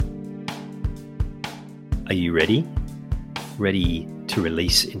Are you ready? Ready to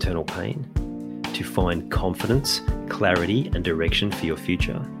release internal pain? To find confidence, clarity, and direction for your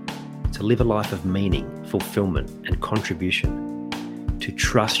future? To live a life of meaning, fulfillment, and contribution? To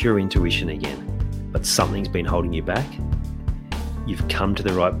trust your intuition again, but something's been holding you back? You've come to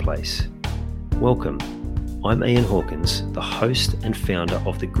the right place. Welcome. I'm Ian Hawkins, the host and founder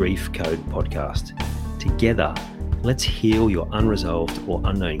of the Grief Code podcast. Together, let's heal your unresolved or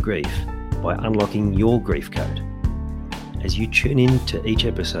unknown grief by unlocking your grief code. As you tune in to each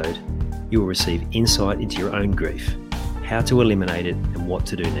episode, you will receive insight into your own grief, how to eliminate it, and what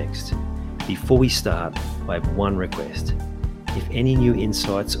to do next. Before we start, I have one request. If any new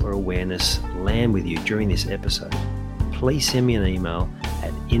insights or awareness land with you during this episode, please send me an email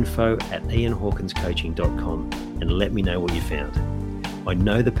at info@ianhawkinscoaching.com and let me know what you found. I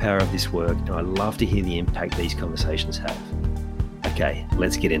know the power of this work and I love to hear the impact these conversations have. Okay,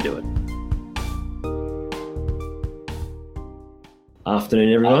 let's get into it.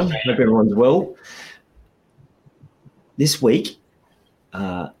 Afternoon, everyone. Hope everyone's well. This week,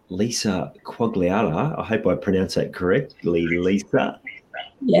 Leisa Quagliata, I hope I pronounced that correctly, Leisa.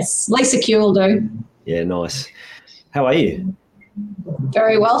 Yes, Leisa Q will do. Yeah, nice. How are you?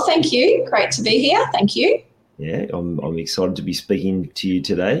 Very well, thank you. Great to be here. Thank you. Yeah, I'm excited to be speaking to you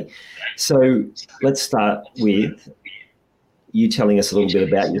today. So let's start with you telling us a little bit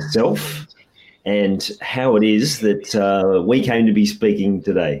about yourself and how it is that we came to be speaking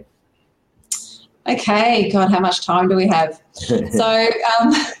today. Okay, God, how much time do we have? So,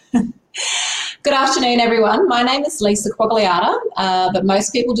 good afternoon, everyone. My name is Leisa Quagliata, but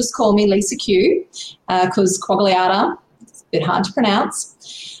most people just call me Leisa Q because Quagliata is a bit hard to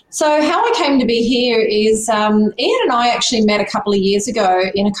pronounce. So how I came to be here is Ian and I actually met a couple of years ago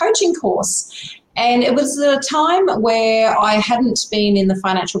in a coaching course. And it was a time where I hadn't been in the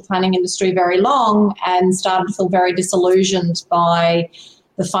financial planning industry very long and started to feel very disillusioned by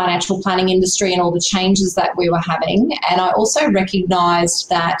the financial planning industry and all the changes that we were having. And I also recognised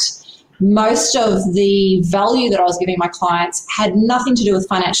that most of the value that I was giving my clients had nothing to do with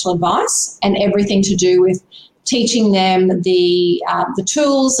financial advice and everything to do with teaching them the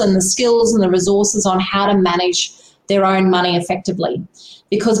tools and the skills and the resources on how to manage their own money effectively.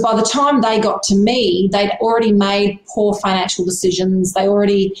 Because by the time they got to me, they'd already made poor financial decisions. They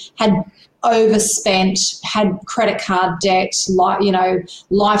already had overspent, had credit card debt,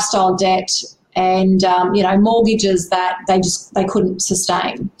 lifestyle debt, and mortgages that they couldn't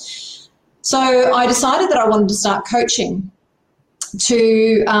sustain. So I decided that I wanted to start coaching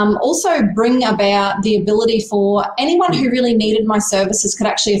to also bring about the ability for anyone who really needed my services could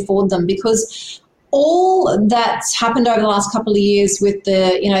actually afford them, because all that's happened over the last couple of years with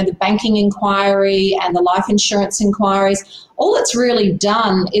the banking inquiry and the life insurance inquiries, all it's really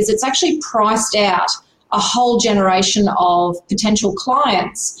done is it's actually priced out a whole generation of potential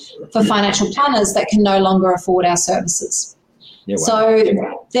clients for financial planners that can no longer afford our services. Yeah, wow. So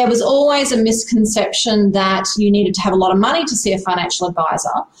there was always a misconception that you needed to have a lot of money to see a financial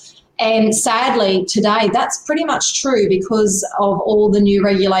advisor. And sadly, today, that's pretty much true because of all the new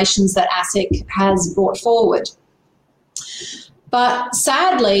regulations that ASIC has brought forward. But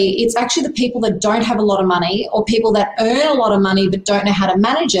sadly, it's actually the people that don't have a lot of money or people that earn a lot of money but don't know how to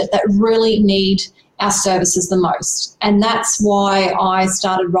manage it that really need our services the most. And that's why I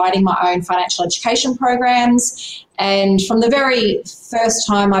started writing my own financial education programs. And from the very first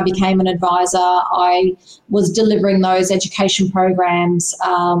time I became an advisor, I was delivering those education programs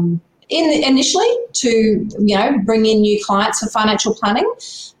initially to, bring in new clients for financial planning.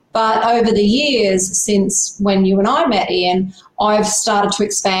 But over the years, since when you and I met, Ian, I've started to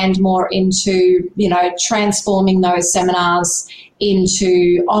expand more into, transforming those seminars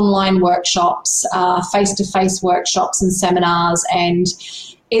into online workshops, face-to-face workshops and seminars. And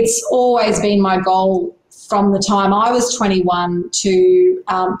it's always been my goal from the time I was 21 to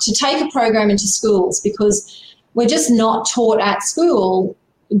take a program into schools, because we're just not taught at school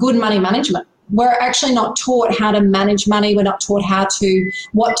good money management. We're actually not taught how to manage money. We're not taught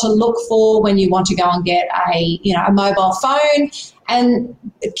what to look for when you want to go and get a mobile phone. And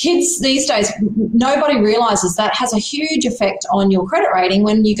kids these days, nobody realises that has a huge effect on your credit rating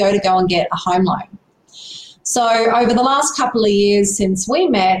when you go and get a home loan. So over the last couple of years since we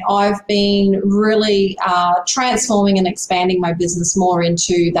met, I've been really transforming and expanding my business more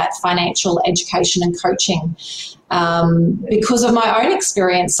into that financial education and coaching because of my own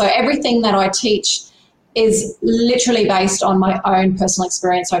experience. So everything that I teach is literally based on my own personal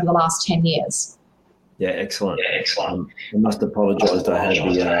experience over the last 10 years. Yeah, excellent. I must apologise. I had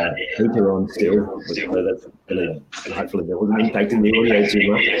the heater on still, so that's hopefully there wasn't impacting the audio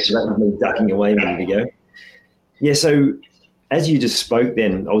too much. So that was me ducking away a minute ago. Yeah, so as you just spoke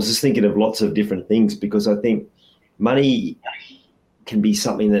then, I was just thinking of lots of different things, because I think money can be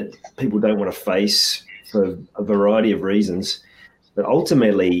something that people don't want to face for a variety of reasons. But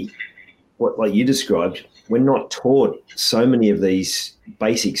ultimately, what, like you described, we're not taught so many of these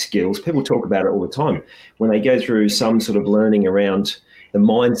basic skills. People talk about it all the time. When they go through some sort of learning around the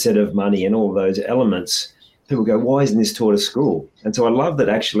mindset of money and all of those elements, people go, why isn't this taught at school? And so I love that,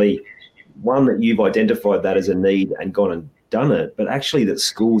 actually, one, that you've identified that as a need and gone and done it, but actually that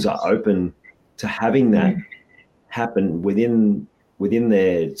schools are open to having that happen within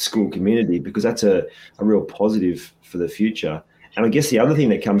their school community, because that's a real positive for the future. And I guess the other thing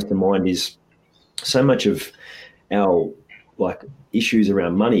that comes to mind is so much of our issues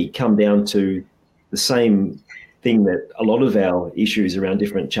around money come down to the same thing that a lot of our issues around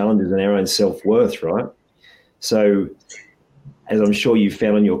different challenges and our own self-worth, right? So as I'm sure you've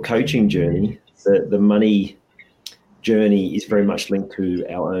found on your coaching journey, the money journey is very much linked to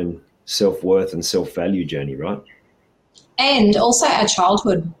our own self-worth and self-value journey, right? And also our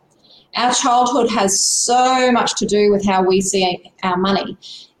childhood. Our childhood has so much to do with how we see our money.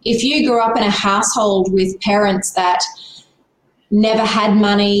 If you grew up in a household with parents that never had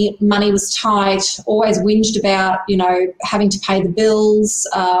money, money was tight, always whinged about, having to pay the bills.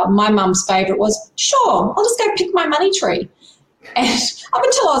 My mum's favourite was, sure, I'll just go pick my money tree. And up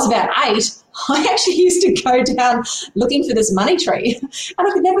until I was about 8, I actually used to go down looking for this money tree and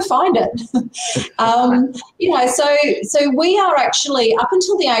I could never find it. So we are actually, up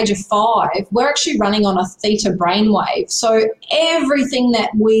until the age of 5, we're actually running on a theta brainwave. So everything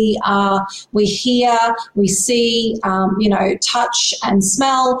that we hear, we see, touch and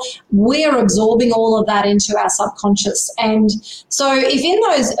smell, we're absorbing all of that into our subconscious. And so if in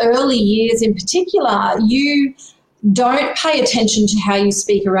those early years in particular, you don't pay attention to how you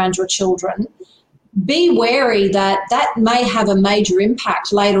speak around your children, be wary that that may have a major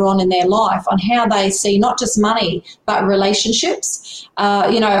impact later on in their life on how they see not just money but relationships. I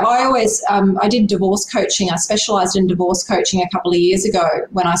did divorce coaching. I specialised in divorce coaching a couple of years ago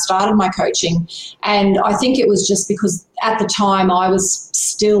when I started my coaching, and I think it was just because at the time I was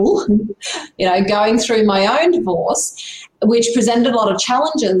still, going through my own divorce, which presented a lot of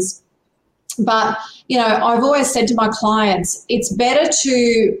challenges. But, I've always said to my clients, it's better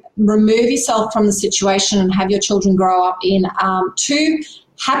to remove yourself from the situation and have your children grow up in 2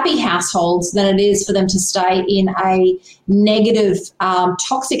 happy households than it is for them to stay in a negative,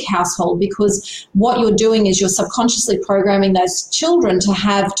 toxic household, because what you're doing is you're subconsciously programming those children to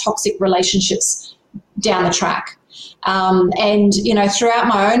have toxic relationships down the track. Throughout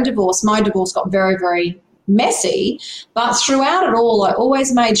my divorce got very, very messy, but throughout it all, I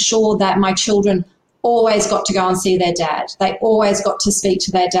always made sure that my children always got to go and see their dad. They always got to speak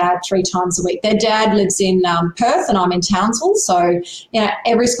to their dad 3 times a week. Their dad lives in Perth and I'm in Townsville, so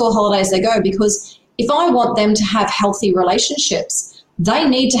every school holidays they go, because if I want them to have healthy relationships, they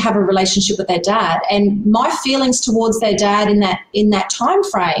need to have a relationship with their dad. And my feelings towards their dad in that time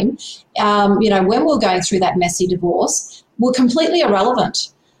frame, when we were going through that messy divorce, were completely irrelevant.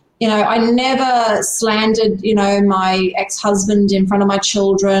 I never slandered, my ex-husband in front of my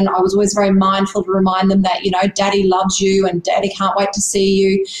children. I was always very mindful to remind them that, daddy loves you and daddy can't wait to see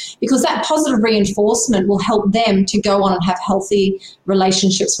you, because that positive reinforcement will help them to go on and have healthy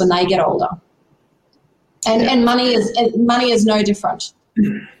relationships when they get older. And money is no different.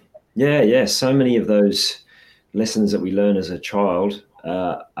 Yeah. So many of those lessons that we learn as a child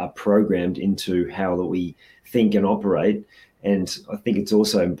are programmed into how that we think and operate. And I think it's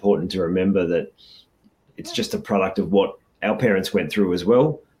also important to remember that it's just a product of what our parents went through as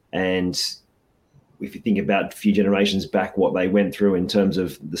well. And if you think about a few generations back, what they went through in terms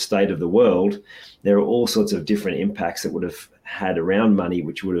of the state of the world, there are all sorts of different impacts that would have had around money,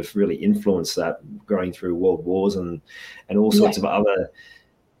 which would have really influenced that, going through world wars and all sorts of other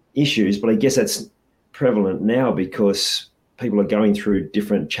issues. But I guess that's prevalent now because people are going through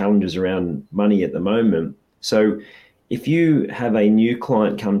different challenges around money at the moment. So if you have a new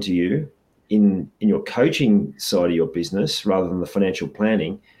client come to you in your coaching side of your business rather than the financial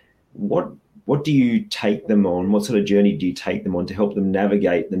planning, what do you take them on? What sort of journey do you take them on to help them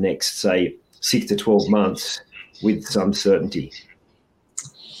navigate the next, say, 6 to 12 months with some certainty?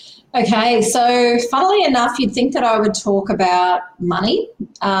 Okay, so funnily enough, you'd think that I would talk about money,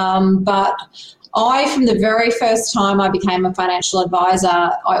 but I, from the very first time I became a financial advisor,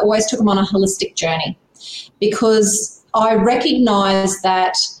 I always took them on a holistic journey, because I recognise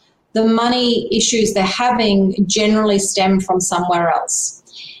that the money issues they're having generally stem from somewhere else.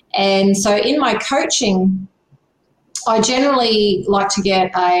 And so in my coaching, I generally like to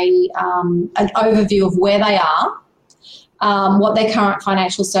get an overview of where they are, what their current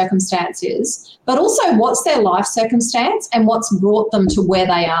financial circumstance is, but also what's their life circumstance and what's brought them to where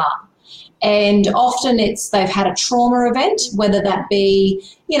they are. And often they've had a trauma event, whether that be,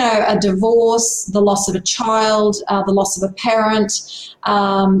 a divorce, the loss of a child, the loss of a parent.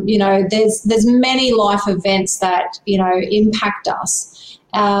 There's many life events that, impact us.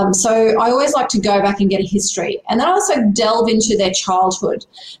 So I always like to go back and get a history. And then I also delve into their childhood,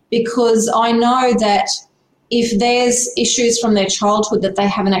 because I know that if there's issues from their childhood that they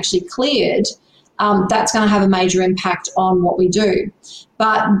haven't actually cleared, that's going to have a major impact on what we do.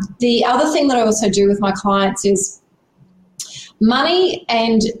 But the other thing that I also do with my clients is money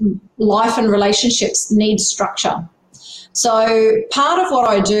and life and relationships need structure. So part of what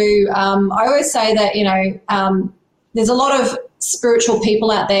I do, I always say that, there's a lot of spiritual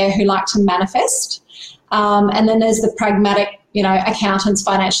people out there who like to manifest. And then there's the pragmatic, accountants,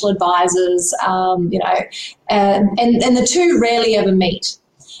 financial advisors, and the two rarely ever meet.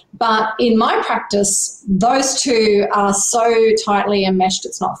 But in my practice, those two are so tightly enmeshed,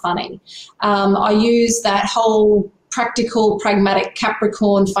 it's not funny. I use that whole practical, pragmatic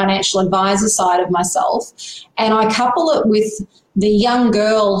Capricorn financial advisor side of myself, and I couple it with the young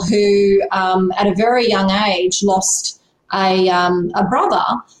girl who, at a very young age, lost a brother,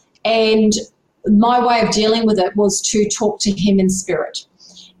 and my way of dealing with it was to talk to him in spirit.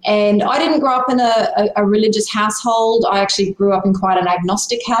 And I didn't grow up in a religious household. I actually grew up in quite an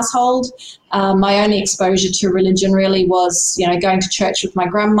agnostic household. My only exposure to religion really was, going to church with my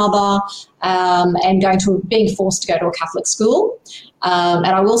grandmother, and being forced to go to a Catholic school. And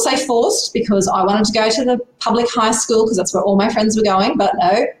I will say forced, because I wanted to go to the public high school because that's where all my friends were going, but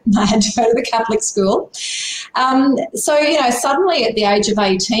no, I had to go to the Catholic school. Suddenly at the age of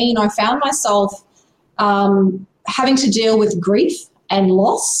 18, I found myself having to deal with grief and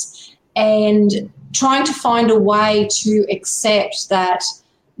loss, and trying to find a way to accept that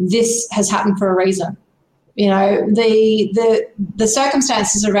this has happened for a reason. The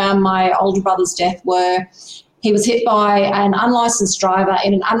circumstances around my older brother's death were he was hit by an unlicensed driver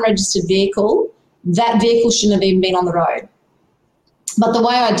in an unregistered vehicle. That vehicle shouldn't have even been on the road. But the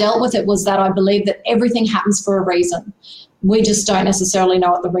way I dealt with it was that I believe that everything happens for a reason. We just don't necessarily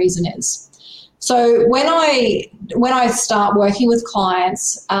know what the reason is. So when I start working with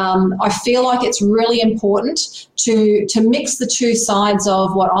clients, I feel like it's really important to mix the two sides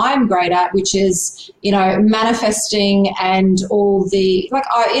of what I'm great at, which is, manifesting and all the,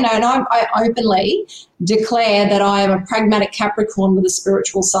 I openly declare that I am a pragmatic Capricorn with a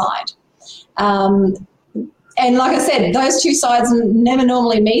spiritual side. And like I said, those two sides never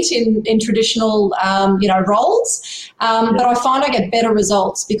normally meet in traditional, roles. But I find I get better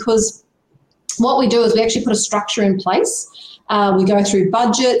results because what we do is we actually put a structure in place. We go through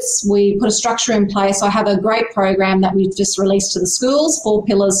budgets. We put a structure in place. I have a great program that we've just released to the schools, 4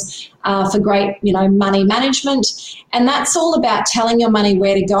 pillars for great, money management. And that's all about telling your money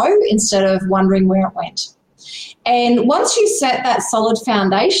where to go instead of wondering where it went. And once you set that solid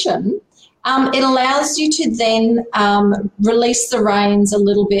foundation, it allows you to then release the reins a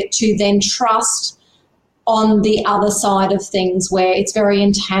little bit to then trust on the other side of things, where it's very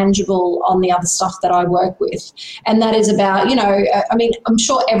intangible on the other stuff that I work with. And that is about, I'm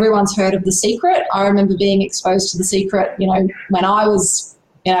sure everyone's heard of The Secret. I remember being exposed to The Secret, when I was,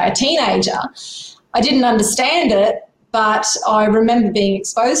 a teenager. I didn't understand it, but I remember being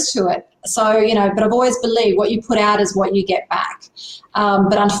exposed to it. So, but I've always believed what you put out is what you get back.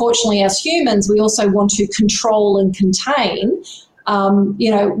 But unfortunately, as humans, we also want to control and contain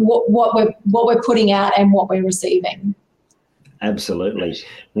what we're putting out and what we're receiving. Absolutely.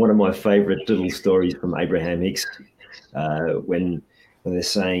 One of my favourite little stories from Abraham Hicks, when they're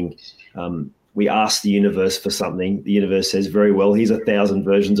saying, we ask the universe for something, the universe says, very well, here's 1,000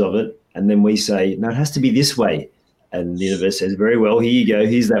 versions of it. And then we say, no, it has to be this way. And the universe says, very well, here you go,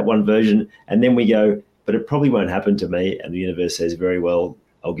 here's that one version. And then we go, but it probably won't happen to me. And the universe says, very well,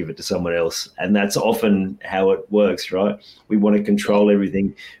 I'll give it to someone else. And that's often how it works, right? We want to control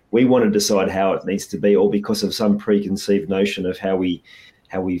everything. We want to decide how it needs to be, all because of some preconceived notion of how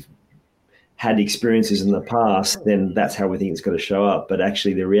we've had experiences in the past. Then that's how we think it's got to show up. But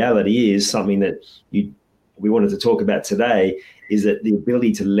actually the reality is something that we wanted to talk about today, is that the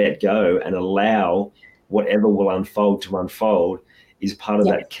ability to let go and allow whatever will unfold to unfold is part of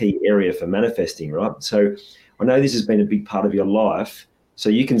that key area for manifesting, right? So I know this has been a big part of your life. So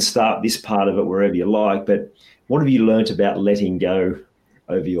you can start this part of it wherever you like, but what have you learnt about letting go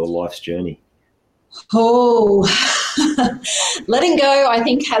over your life's journey? Oh, letting go, I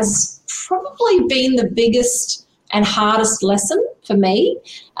think, has probably been the biggest and hardest lesson for me.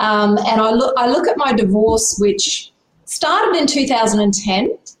 And I look at my divorce, which started in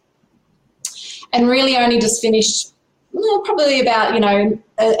 2010 and really only just finished probably about,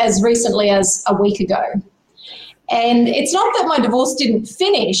 as recently as a week ago. And it's not that my divorce didn't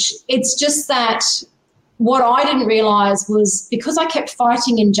finish, it's just that what I didn't realise was because I kept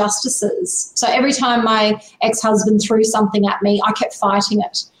fighting injustices. So every time my ex-husband threw something at me, I kept fighting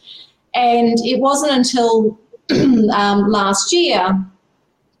it. And it wasn't until last year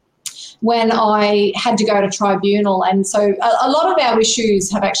when I had to go to tribunal. And so a lot of our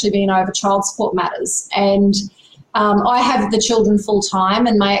issues have actually been over child support matters. And I have the children full time,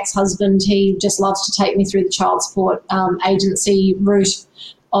 and my ex-husband, he just loves to take me through the child support agency route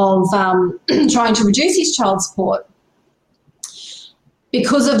of trying to reduce his child support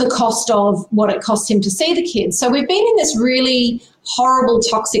because of the cost of what it costs him to see the kids. So we've been in this really horrible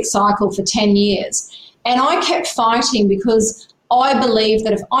toxic cycle for 10 years. And I kept fighting because I believe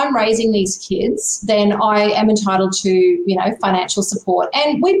that if I'm raising these kids, then I am entitled to, financial support.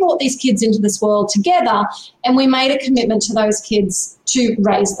 And we brought these kids into this world together, and we made a commitment to those kids to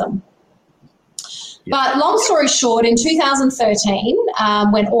raise them. But long story short, in 2013,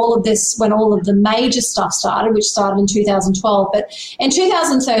 when all of the major stuff started, which started in 2012, but in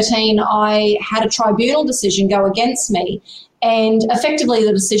 2013, I had a tribunal decision go against me, and effectively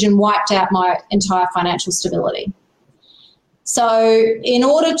the decision wiped out my entire financial stability. So in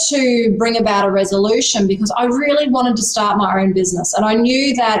order to bring about a resolution, because I really wanted to start my own business, and I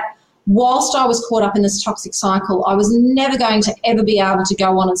knew that whilst I was caught up in this toxic cycle, I was never going to ever be able to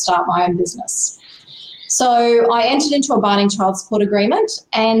go on and start my own business. So I entered into a binding child support agreement,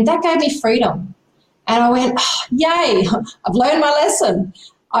 and that gave me freedom. And I went, yay, I've learned my lesson.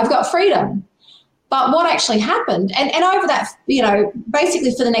 I've got freedom. But what actually happened, and over that,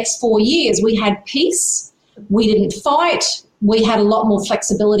 basically for the next 4 years, we had peace. We didn't fight. We had a lot more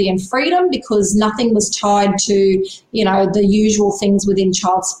flexibility and freedom because nothing was tied to, the usual things within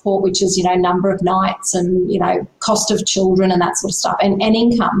child support, which is, number of nights and, cost of children and that sort of stuff, and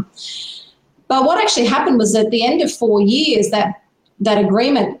income. But what actually happened was at the end of 4 years, that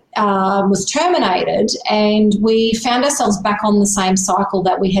agreement was terminated, and we found ourselves back on the same cycle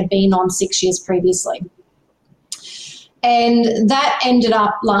that we had been on 6 years previously. And that ended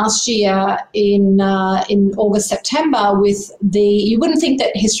up last year in August, September with you wouldn't think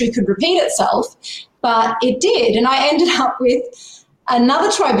that history could repeat itself, but it did. And I ended up with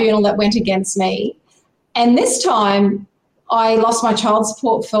another tribunal that went against me. And this time I lost my child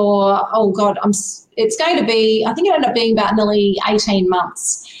support for, it's going to be, I think it ended up being about nearly 18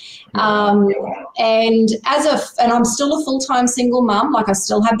 months. And I'm still a full-time single mum. Like, I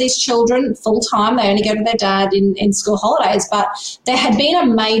still have these children full-time. They only go to their dad in school holidays. But there had been a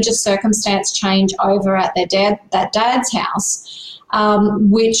major circumstance change over at that dad's house,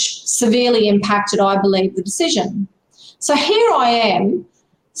 which severely impacted, I believe, the decision. So here I am,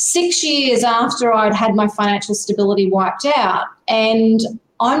 6 years after I'd had my financial stability wiped out, and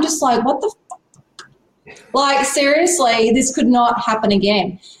I'm just like, what the Like, seriously, this could not happen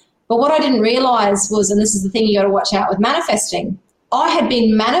again. But what I didn't realise was, and this is the thing you got to watch out with manifesting, I had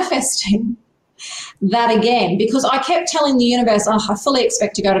been manifesting that again because I kept telling the universe, I fully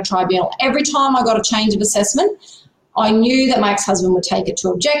expect to go to tribunal. Every time I got a change of assessment, I knew that my ex-husband would take it to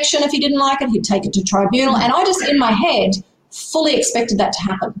objection. If he didn't like it, he'd take it to tribunal. And I just, in my head, fully expected that to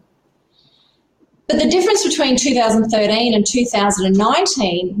happen. But the difference between 2013 and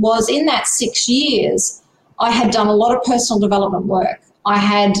 2019 was in that 6 years, I had done a lot of personal development work. I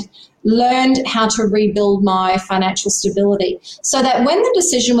had learned how to rebuild my financial stability so that when the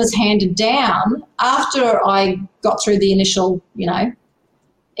decision was handed down, after I got through the initial,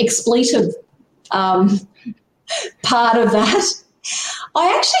 expletive part of that,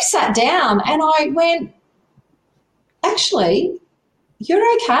 I actually sat down and I went, actually, you're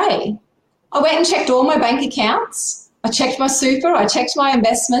okay. I went and checked all my bank accounts. I checked my super. I checked my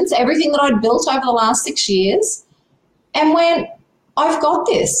investments, everything that I'd built over the last 6 years, and went, I've got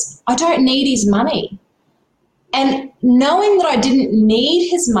this. I don't need his money. And knowing that I didn't need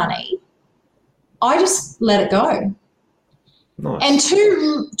his money, I just let it go. Nice. And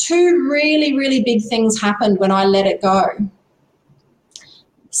two really, really big things happened when I let it go.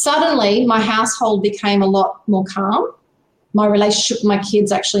 Suddenly, my household became a lot more calm. My relationship with my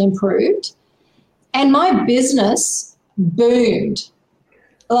kids actually improved. And my business boomed.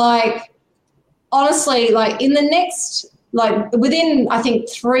 Like, honestly, like in the next, like within, I think,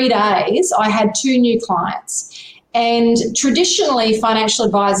 3 days, I had 2 new clients. And traditionally, financial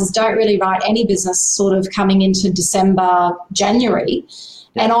advisors don't really write any business sort of coming into December, January.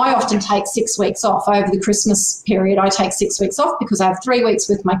 And I often take 6 weeks off over the Christmas period. I take 6 weeks off because I have 3 weeks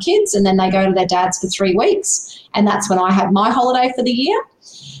with my kids and then they go to their dad's for 3 weeks. And that's when I have my holiday for the year.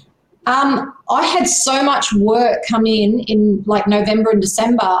 I had so much work come in like November and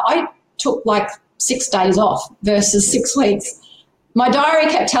December. I took like 6 days off versus 6 weeks. My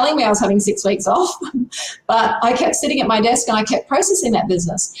diary kept telling me I was having 6 weeks off, but I kept sitting at my desk and I kept processing that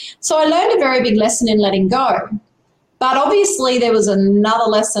business. So I learned a very big lesson in letting go. But obviously there was another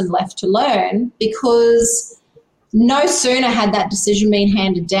lesson left to learn, because no sooner had that decision been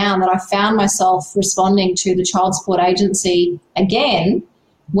handed down that I found myself responding to the child support agency again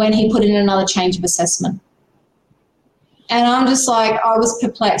when he put in another change of assessment. And I'm just like, I was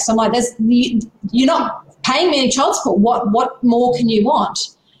perplexed. I'm like, you're not paying me any child support. What more can you want?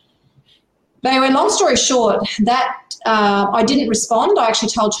 But anyway, long story short, that I didn't respond. I actually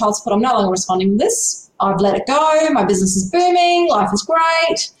told child support, I'm no longer responding to this. I've let it go. My business is booming. Life is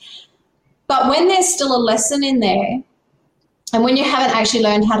great. But when there's still a lesson in there, and when you haven't actually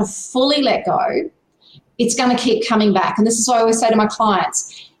learned how to fully let go, it's going to keep coming back. And this is why I always say to my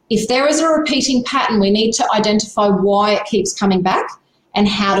clients, if there is a repeating pattern, we need to identify why it keeps coming back and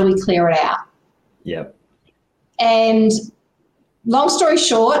how do we clear it out. Yep. And long story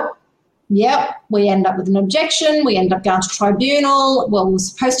short, we end up with an objection. We end up going to tribunal. Well, we were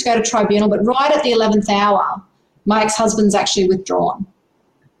supposed to go to tribunal, but right at the 11th hour, my ex-husband's actually withdrawn.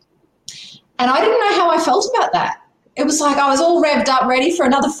 And I didn't know how I felt about that. It was like I was all revved up, ready for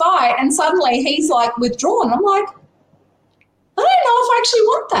another fight, and suddenly he's like withdrawn. I'm like, I don't know if I actually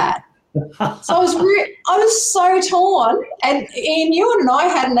want that. So I was so torn. And Ian, you and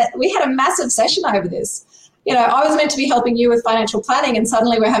I we had a massive session over this. You know, I was meant to be helping you with financial planning, and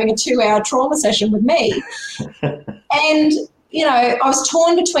suddenly we're having a 2-hour trauma session with me. And, you know, I was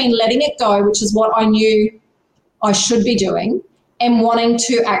torn between letting it go, which is what I knew I should be doing, and wanting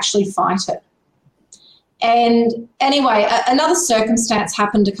to actually fight it. And anyway, another circumstance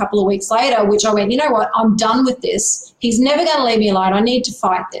happened a couple of weeks later, which I went, you know what, I'm done with this. He's never going to leave me alone. I need to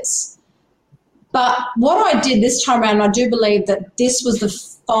fight this. But what I did this time around, and I do believe that this was the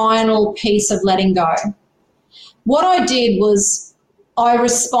final piece of letting go. What I did was I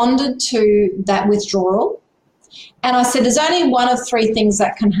responded to that withdrawal, and I said, there's only one of 3 things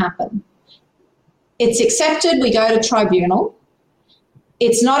that can happen. It's accepted, we go to tribunal.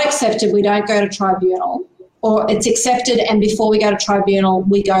 It's not accepted, we don't go to tribunal. Or it's accepted, and before we go to tribunal,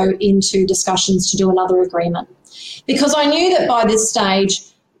 we go into discussions to do another agreement. Because I knew that by this stage,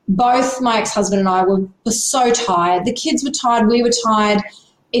 both my ex-husband and I were so tired. The kids were tired, we were tired.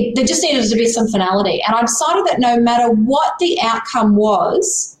 There just needed to be some finality. And I decided that no matter what the outcome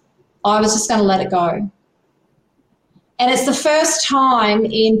was, I was just going to let it go. And it's the first time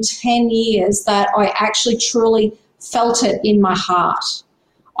in 10 years that I actually truly felt it in my heart.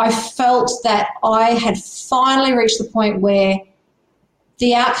 I felt that I had finally reached the point where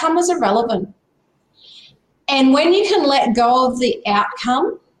the outcome was irrelevant. And when you can let go of the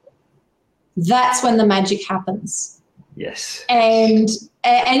outcome, that's when the magic happens. Yes. And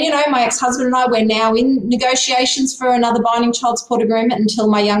you know, my ex-husband and I, we're now in negotiations for another binding child support agreement until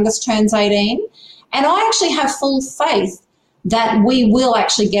my youngest turns 18. And I actually have full faith that we will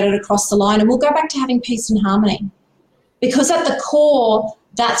actually get it across the line and we'll go back to having peace and harmony. Because at the core,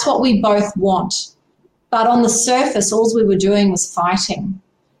 that's what we both want. But on the surface, all we were doing was fighting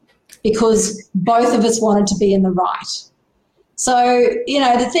because both of us wanted to be in the right. So, you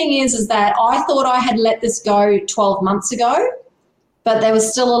know, the thing is that I thought I had let this go 12 months ago, but there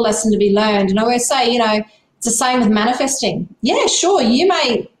was still a lesson to be learned. And I always say, you know, it's the same with manifesting. Yeah, sure, you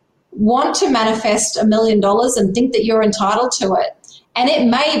may want to manifest $1 million and think that you're entitled to it. And it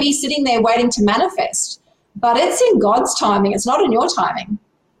may be sitting there waiting to manifest, but it's in God's timing. It's not in your timing.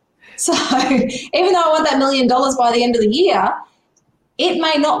 So even though I want that $1 million by the end of the year, it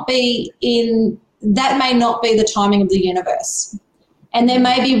may not be that may not be the timing of the universe. And there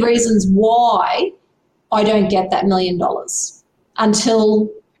may be reasons why I don't get that $1 million until,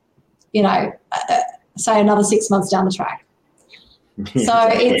 you know, say another 6 months down the track. So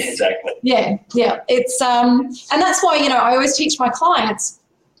it's, exactly. Yeah. It's, and that's why, you know, I always teach my clients,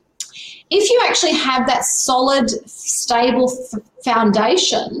 if you actually have that solid, stable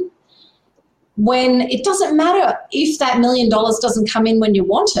foundation, when it doesn't matter if that $1 million doesn't come in when you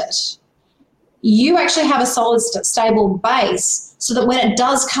want it, you actually have a solid, stable base so that when it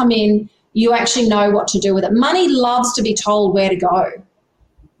does come in, you actually know what to do with it. Money loves to be told where to go.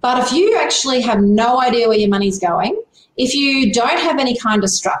 But if you actually have no idea where your money's going, if you don't have any kind of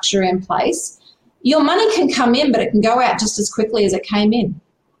structure in place, your money can come in, but it can go out just as quickly as it came in.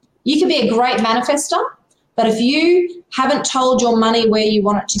 You can be a great manifester, But if you haven't told your money where you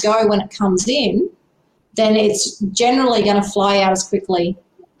want it to go when it comes in, then it's generally going to fly out as quickly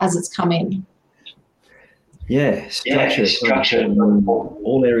as it's come in. Yeah, structure in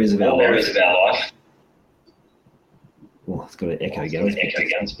all areas of our life. Well, it's got an echo going.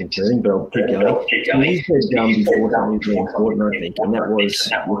 It's been turning, but I'll keep going. You said before something really important, I think, and that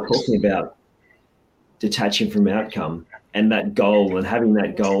was we're talking about detaching from outcome and that goal and having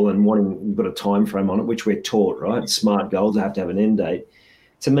that goal and wanting, you've got a time frame on it, which we're taught, right? Smart goals have to have an end date.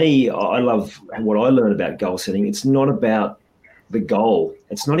 To me, I love what I learned about goal setting. It's not about the goal.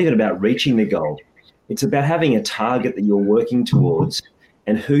 It's not even about reaching the goal. It's about having a target that you're working towards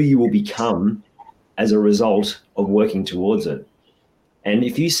and who you will become as a result of working towards it. And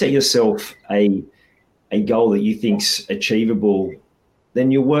if you set yourself a goal that you think's achievable,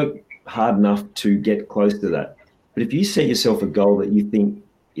 then you'll work hard enough to get close to that. But if you set yourself a goal that you think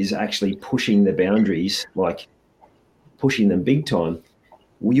is actually pushing the boundaries, like pushing them big time,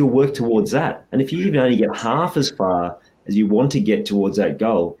 well, you'll work towards that. And if you even only get half as far as you want to get towards that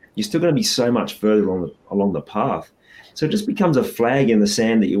goal, you're still going to be so much further along the path. So it just becomes a flag in the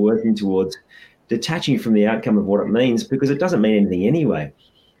sand that you're working towards, detaching from the outcome of what it means, because it doesn't mean anything anyway.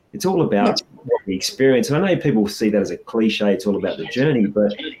 It's all about the experience. And I know people see that as a cliche, it's all about the journey,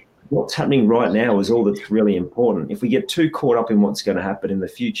 but what's happening right now is all that's really important. If we get too caught up in what's going to happen in the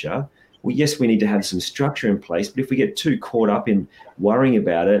future, well, yes, we need to have some structure in place, but if we get too caught up in worrying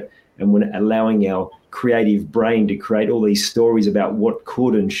about it and when allowing our creative brain to create all these stories about what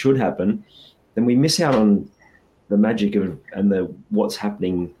could and should happen, then we miss out on the magic of and the what's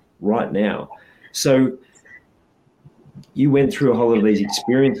happening right now. So you went through a whole lot of these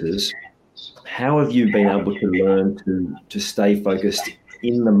experiences. How have you been able to learn to stay focused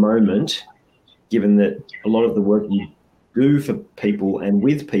in the moment, given that a lot of the work you do for people and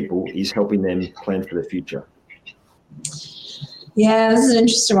with people is helping them plan for the future? Yeah, this is an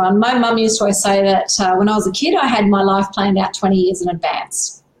interesting one. My mum used to always say that when I was a kid, I had my life planned out 20 years in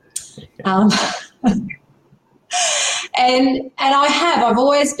advance. And I've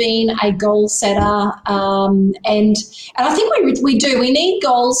always been a goal setter, and I think we do. We need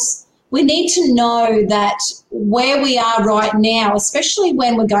goals. We need to know that where we are right now, especially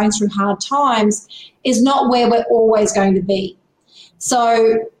when we're going through hard times, is not where we're always going to be.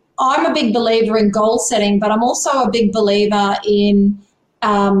 So I'm a big believer in goal setting, but I'm also a big believer in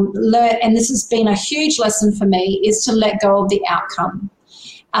and this has been a huge lesson for me, is to let go of the outcome.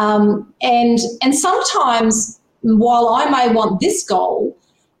 And sometimes, while I may want this goal,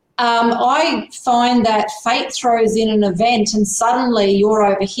 I find that fate throws in an event and suddenly you're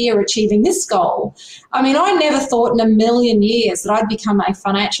over here achieving this goal. I mean, I never thought in a million years that I'd become a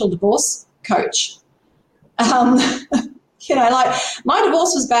financial divorce coach. Like my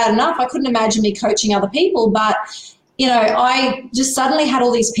divorce was bad enough. I couldn't imagine me coaching other people, but, I just suddenly had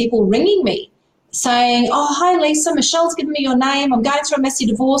all these people ringing me saying, "Oh, hi, Leisa, Michelle's given me your name. I'm going through a messy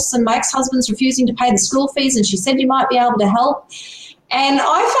divorce and my ex-husband's refusing to pay the school fees and she said you might be able to help." And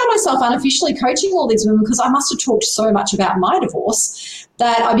I found myself unofficially coaching all these women because I must have talked so much about my divorce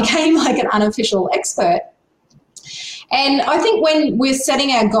that I became like an unofficial expert. And I think when we're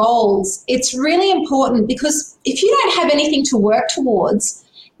setting our goals, it's really important, because if you don't have anything to work towards,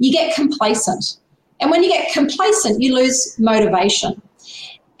 you get complacent. And when you get complacent, you lose motivation.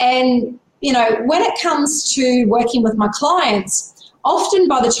 And, when it comes to working with my clients, often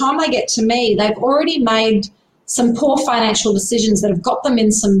by the time they get to me, they've already made some poor financial decisions that have got them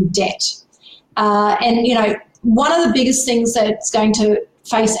in some debt. One of the biggest things that's going to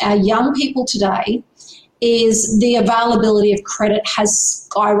face our young people today is the availability of credit has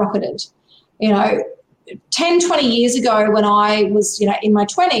skyrocketed. 10, 20 years ago when I was, in my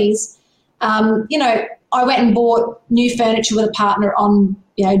 20s, I went and bought new furniture with a partner on,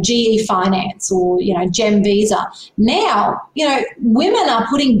 GE Finance or, Gem Visa. Now, women are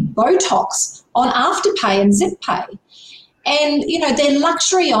putting Botox on Afterpay and Zip Pay. And, they're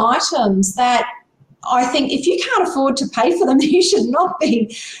luxury items that I think if you can't afford to pay for them, you should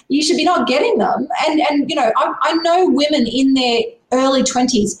be not getting them. And I know women in their early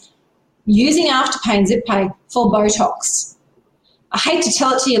 20s using Afterpay and Zip Pay for Botox. I hate to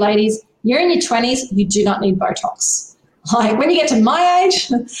tell it to you, ladies, you're in your 20s, you do not need Botox. Like when you get to my age,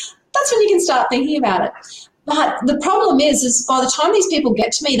 that's when you can start thinking about it. But the problem is by the time these people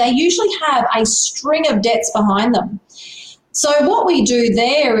get to me, they usually have a string of debts behind them. So what we do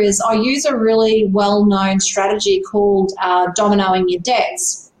there is I use a really well-known strategy called dominoing your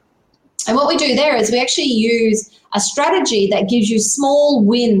debts. And what we do there is we actually use a strategy that gives you small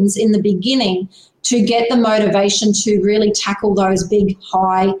wins in the beginning to get the motivation to really tackle those big,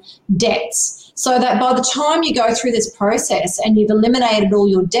 high debts. so that by the time you go through this process and you've eliminated all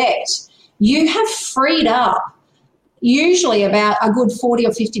your debt, you have freed up usually about a good 40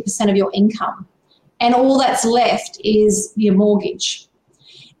 or 50% of your income. And all that's left is your mortgage.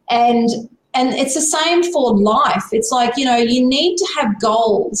 And it's the same for life. It's like, you need to have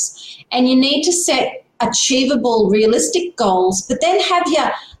goals and you need to set achievable, realistic goals, but then have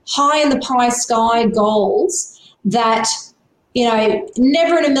your high in the pie sky goals that,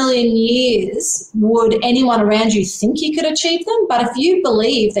 never in a million years would anyone around you think you could achieve them. But if you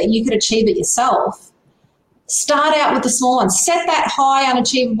believe that you could achieve it yourself, start out with the small ones. Set that high,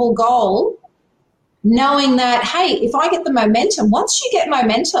 unachievable goal, knowing that, hey, if I get the momentum, once you get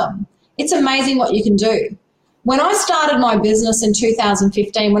momentum, it's amazing what you can do. When I started my business in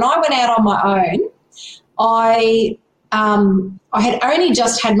 2015, when I went out on my own, I had only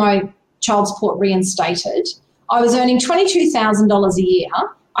just had my child support reinstated. I was earning $22,000 a year.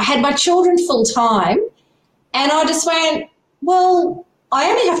 I had my children full time, and I just went, well, I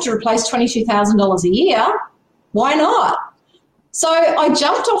only have to replace $22,000 a year. Why not? So I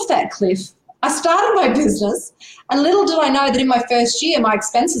jumped off that cliff. I started my business, and little did I know that in my first year, my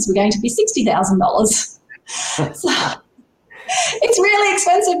expenses were going to be $60,000. So it's really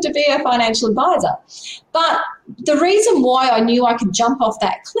expensive to be a financial advisor. But the reason why I knew I could jump off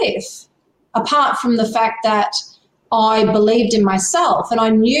that cliff, apart from the fact that I believed in myself, and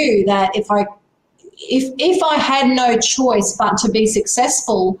I knew that if I had no choice but to be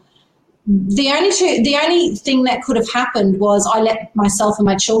successful, the only thing that could have happened was I let myself and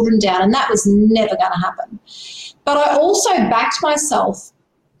my children down, and that was never going to happen. But I also backed myself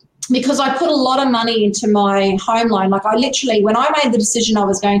because I put a lot of money into my home loan. Like I literally, when I made the decision I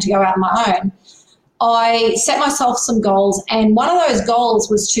was going to go out on my own, I set myself some goals, and one of those goals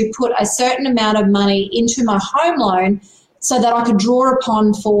was to put a certain amount of money into my home loan so that I could draw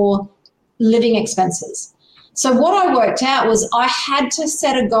upon for living expenses. So what I worked out was I had to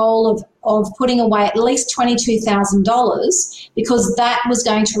set a goal of putting away at least $22,000 because that was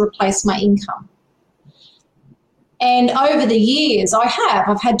going to replace my income. And over the years, I've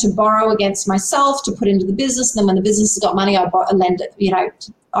had to borrow against myself to put into the business. And then when the business has got money, I lend it,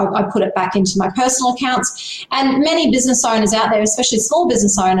 I put it back into my personal accounts. And many business owners out there, especially small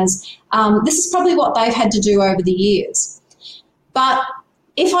business owners, this is probably what they've had to do over the years. But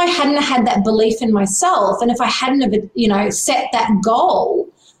if I hadn't had that belief in myself, and if I hadn't have, set that goal,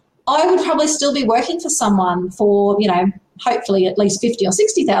 I would probably still be working for someone for, hopefully at least $50,000 or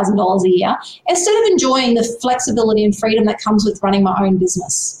 $60,000 a year, instead of enjoying the flexibility and freedom that comes with running my own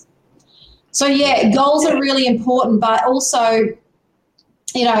business. So yeah, goals are really important, but also,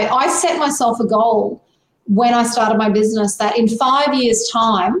 I set myself a goal when I started my business that in 5 years'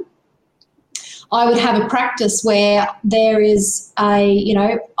 time, I would have a practice where there is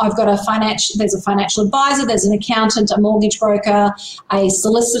I've got there's a financial advisor, there's an accountant, a mortgage broker, a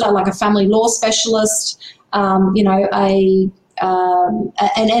solicitor, like a family law specialist, an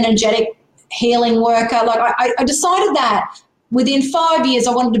energetic healing worker. Like I decided that within 5 years,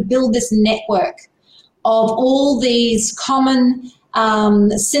 I wanted to build this network of all these common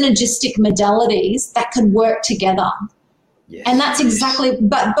synergistic modalities that could work together. Yes. And that's exactly,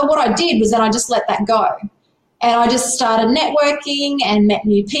 but what I did was that I just let that go. And I just started networking and met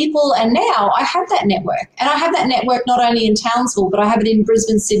new people. And now I have that network. And I have that network not only in Townsville, but I have it in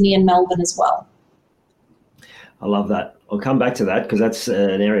Brisbane, Sydney, and Melbourne as well. I love that. I'll come back to that because that's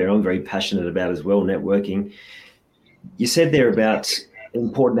an area I'm very passionate about as well, networking. You said there about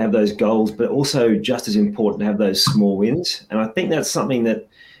important to have those goals, but also just as important to have those small wins. And I think that's something that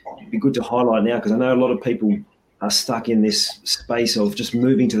would be good to highlight now because I know a lot of people are stuck in this space of just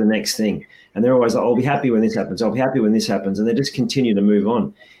moving to the next thing. And they're always like, I'll be happy when this happens. I'll be happy when this happens. And they just continue to move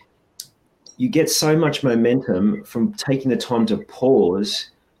on. You get so much momentum from taking the time to pause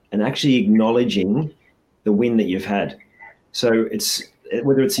and actually acknowledging the win that you've had. So it's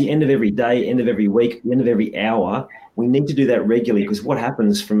whether it's the end of every day, end of every week, the end of every hour, we need to do that regularly because what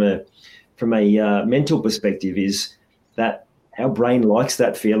happens from a mental perspective is that our brain likes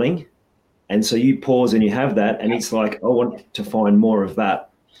that feeling. And so you pause and you have that, and it's like, I want to find more of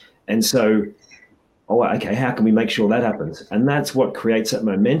that. And so, okay, how can we make sure that happens? And that's what creates that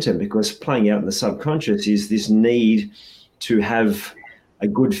momentum because playing out in the subconscious is this need to have a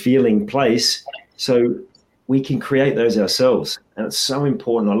good feeling place so we can create those ourselves. And it's so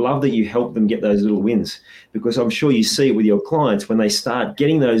important. I love that you help them get those little wins because I'm sure you see with your clients when they start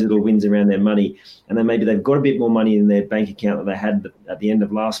getting those little wins around their money and then maybe they've got a bit more money in their bank account that they had at the end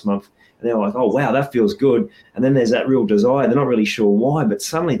of last month. And they're like, oh, wow, that feels good. And then there's that real desire. They're not really sure why, but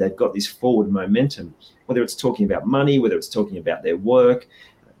suddenly they've got this forward momentum, whether it's talking about money, whether it's talking about their work,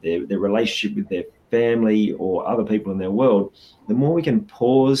 their relationship with their family or other people in their world, the more we can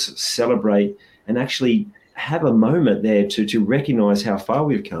pause, celebrate, and actually have a moment there to recognize how far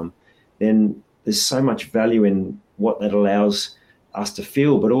we've come, then there's so much value in what that allows us to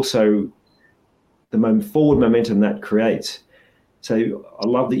feel, but also the forward momentum that creates. So I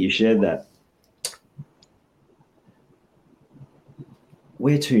love that you shared that.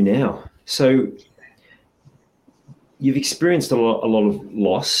 Where to now? So you've experienced a lot of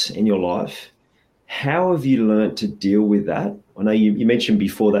loss in your life. How have you learned to deal with that? I know you mentioned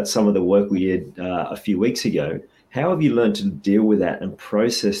before that some of the work we did a few weeks ago. How have you learned to deal with that and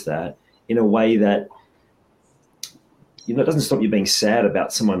process that in a way that, you know, it doesn't stop you being sad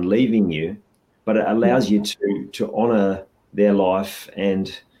about someone leaving you, but it allows you to honor their life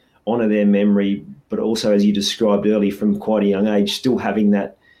and honor their memory, but also, as you described earlier, from quite a young age, still having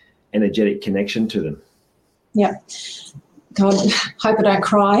that energetic connection to them? Yeah. God, hope I don't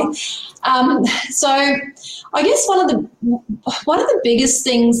cry. So I guess one of the biggest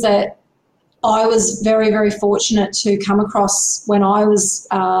things that I was very, very fortunate to come across when I was,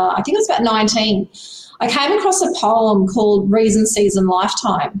 I think it was about 19, I came across a poem called Reason, Season,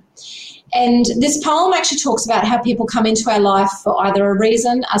 Lifetime. And this poem actually talks about how people come into our life for either a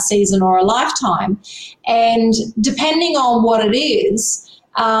reason, a season, or a lifetime. And depending on what it is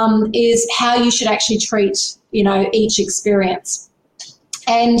how you should actually treat, you know, each experience.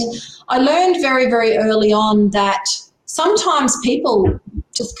 And I learned very, very early on that sometimes people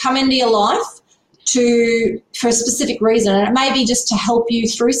just come into your life for a specific reason, and it may be just to help you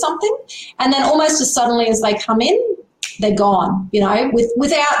through something, and then almost as suddenly as they come in, they're gone, you know,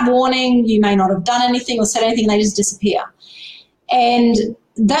 without warning. You may not have done anything or said anything, and they just disappear. And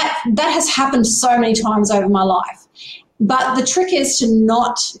that has happened so many times over my life. But the trick is to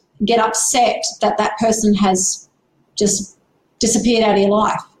not get upset that that person has just disappeared out of your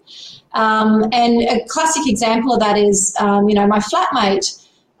life. And a classic example of that is, you know, my flatmate,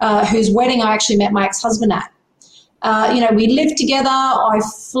 whose wedding I actually met my ex-husband at. You know, we lived together. I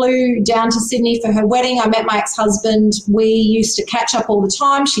flew down to Sydney for her wedding. I met my ex-husband. We used to catch up all the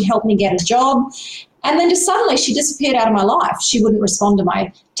time. She helped me get a job. And then just suddenly she disappeared out of my life. She wouldn't respond to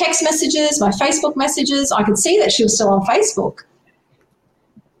my text messages, my Facebook messages. I could see that she was still on Facebook.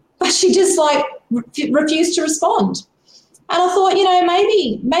 But she just refused to respond. And I thought, you know,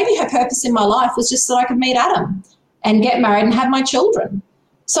 maybe her purpose in my life was just that I could meet Adam and get married and have my children.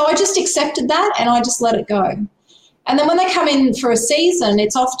 So I just accepted that and I just let it go. And then when they come in for a season,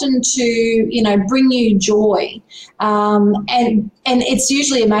 it's often to, you know, bring you joy. And it's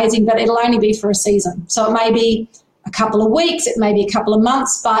usually amazing, but it'll only be for a season. So it may be a couple of weeks, it may be a couple of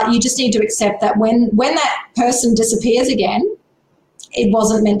months, but you just need to accept that when that person disappears again, it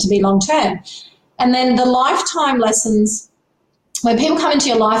wasn't meant to be long term. And then the lifetime lessons, when people come into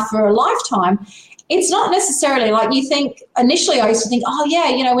your life for a lifetime, it's not necessarily like you think. Initially I used to think, oh yeah,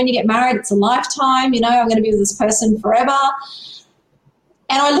 you know, when you get married, it's a lifetime, you know, I'm going to be with this person forever.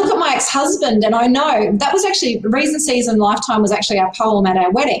 And I look at my ex-husband and I know that was actually, Reason, Season, Lifetime was actually our poem at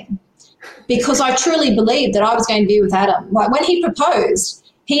our wedding, because I truly believed that I was going to be with Adam. Like when he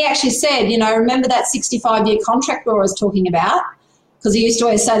proposed, he actually said, you know, remember that 65-year contract law I was talking about? Because he used to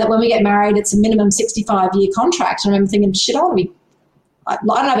always say that when we get married, it's a minimum 65-year contract. And I remember thinking, shit, I want to be, I don't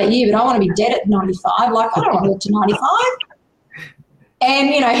know about you, but I want to be dead at 95. Like, I don't want to live to 95. And,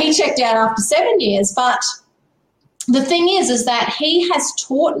 you know, he checked out after 7 years. But the thing is that he has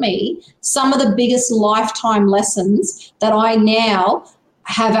taught me some of the biggest lifetime lessons that I now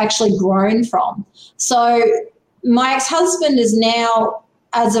have actually grown from. So my ex-husband is now,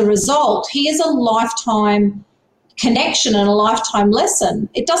 as a result, he is a lifetime connection and a lifetime lesson.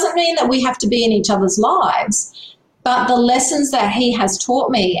 It doesn't mean that we have to be in each other's lives, but the lessons that he has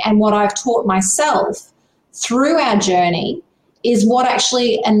taught me and what I've taught myself through our journey is what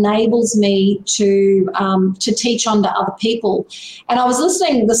actually enables me to teach on to other people. And I was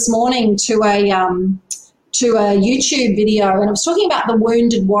listening this morning to a YouTube video, and it was talking about the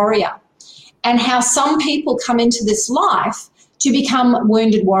wounded warrior and how some people come into this life to become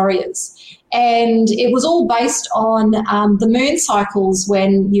wounded warriors. And it was all based on the moon cycles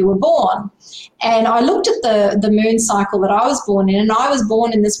when you were born. And I looked at the moon cycle that I was born in, and I was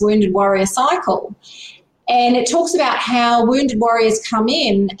born in this wounded warrior cycle. And it talks about how wounded warriors come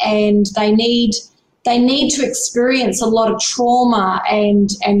in and they need to experience a lot of trauma and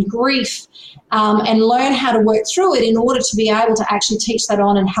grief and learn how to work through it in order to be able to actually teach that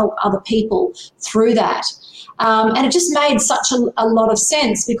on and help other people through that. And it just made such a lot of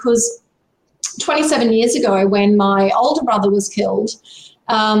sense, because 27 years ago when my older brother was killed,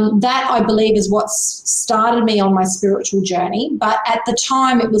 That, I believe, is what started me on my spiritual journey. But at the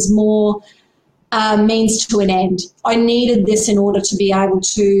time, it was more means to an end. I needed this in order to be able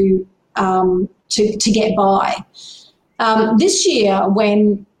to get by. This year,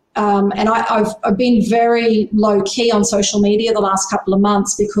 when and I've been very low key on social media the last couple of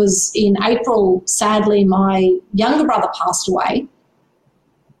months because in April, sadly, my younger brother passed away.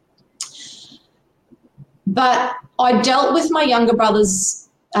 But I dealt with my younger brother's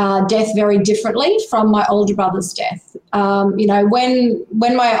death very differently from my older brother's death. When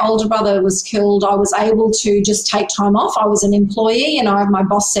my older brother was killed, I was able to just take time off. I was an employee, and my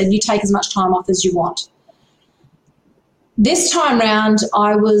boss said, "You take as much time off as you want." This time round,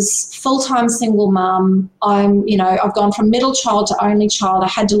 I was full-time single mum. I've gone from middle child to only child. I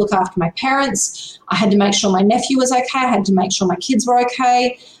had to look after my parents. I had to make sure my nephew was okay. I had to make sure my kids were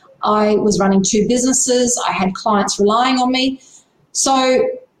okay. I was running 2 businesses. I had clients relying on me. So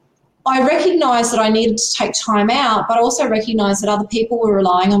I recognised that I needed to take time out, but I also recognised that other people were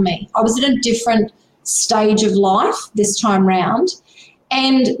relying on me. I was in a different stage of life this time round,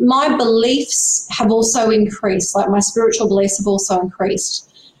 and my beliefs have also increased, like my spiritual beliefs have also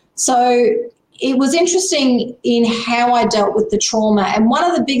increased. So it was interesting in how I dealt with the trauma. And one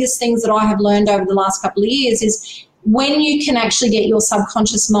of the biggest things that I have learned over the last couple of years is when you can actually get your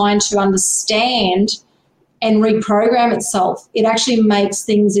subconscious mind to understand and reprogram itself, it actually makes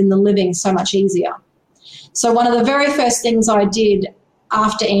things in the living so much easier. So one of the very first things I did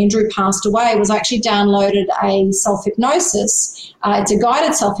after Andrew passed away was I actually downloaded a self-hypnosis. It's a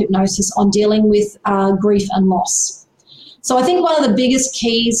guided self-hypnosis on dealing with grief and loss. So I think one of the biggest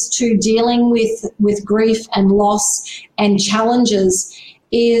keys to dealing with grief and loss and challenges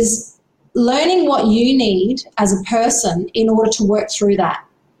is learning what you need as a person in order to work through that.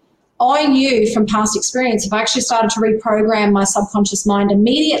 I knew from past experience, if I actually started to reprogram my subconscious mind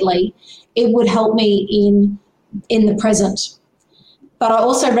immediately, it would help me in the present. But I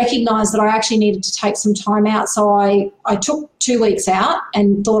also recognised that I actually needed to take some time out. So I took 2 weeks out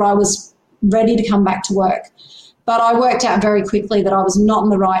and thought I was ready to come back to work. But I worked out very quickly that I was not in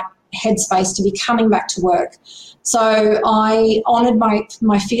the right headspace to be coming back to work. So I honoured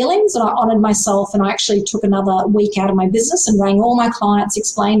my feelings and I honoured myself, and I actually took another week out of my business and rang all my clients,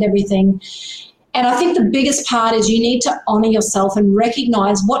 explained everything. And I think the biggest part is you need to honour yourself and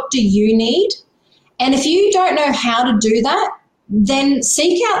recognise what do you need. And if you don't know how to do that, then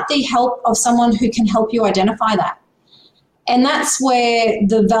seek out the help of someone who can help you identify that. And that's where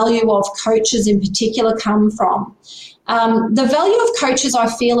the value of coaches in particular come from. The value of coaches, I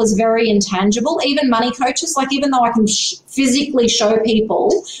feel, is very intangible. Even money coaches, like even though I can physically show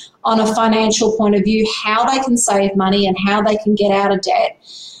people on a financial point of view how they can save money and how they can get out of debt,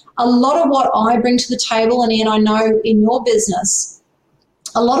 a lot of what I bring to the table, and Ian, I know in your business,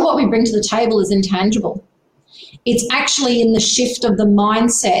 a lot of what we bring to the table is intangible. It's actually in the shift of the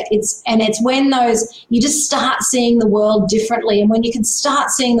mindset. It's when you just start seeing the world differently. And when you can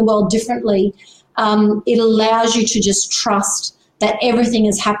start seeing the world differently, it allows you to just trust that everything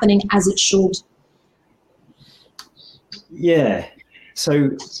is happening as it should. Yeah.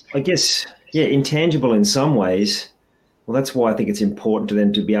 So I guess, intangible in some ways. Well, that's why I think it's important to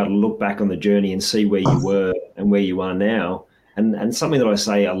then to be able to look back on the journey and see where you were and where you are now. And something that I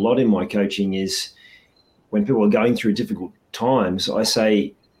say a lot in my coaching is when people are going through difficult times, I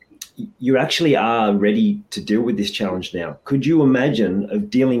say, you actually are ready to deal with this challenge now. Could you imagine of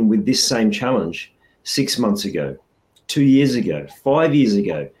dealing with this same challenge 6 months ago, 2 years ago, 5 years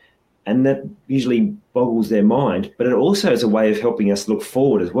ago? And that usually boggles their mind, but it also is a way of helping us look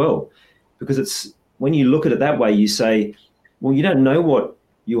forward as well. Because it's when you look at it that way, you say, well, you don't know what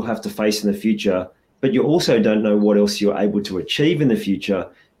you'll have to face in the future, but you also don't know what else you're able to achieve in the future,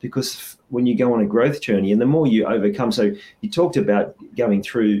 because when you go on a growth journey and the more you overcome, so you talked about going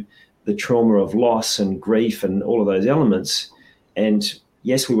through the trauma of loss and grief and all of those elements. And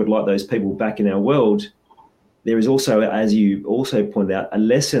yes, we would like those people back in our world. There is also, as you also pointed out, a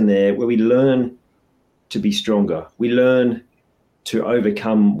lesson there where we learn to be stronger. We learn to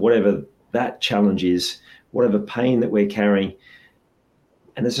overcome whatever that challenge is, whatever pain that we're carrying.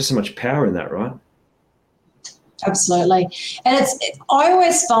 And there's just so much power in that, right? Absolutely. And I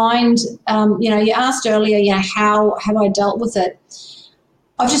always find, you asked earlier, how have I dealt with it?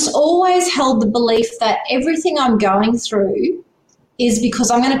 I've just always held the belief that everything I'm going through is because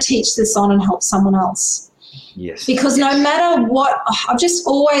I'm going to teach this on and help someone else. Yes. Because no matter what, I've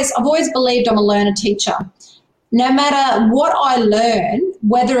always believed I'm a learner teacher. No matter what I learn,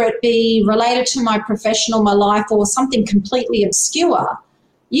 whether it be related to my profession or my life or something completely obscure,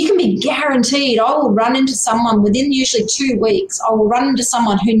 you can be guaranteed I will run into someone within usually 2 weeks. I will run into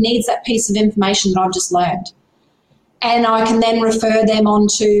someone who needs that piece of information that I've just learned. And I can then refer them on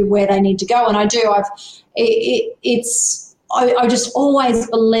to where they need to go. And I do. I just always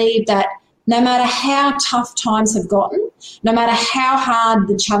believe that no matter how tough times have gotten, no matter how hard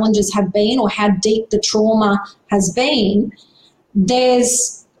the challenges have been or how deep the trauma has been, I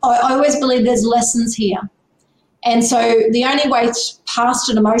always believe there's lessons here. And so the only way past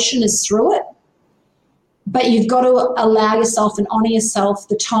an emotion is through it. But you've got to allow yourself and honour yourself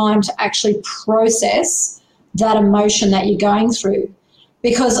the time to actually process that emotion that you're going through.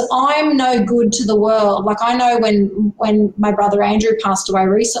 Because I'm no good to the world. Like, I know when my brother Andrew passed away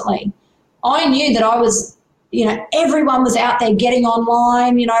recently, I knew that I was, everyone was out there getting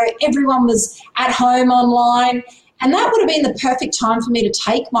online, everyone was at home online. And that would have been the perfect time for me to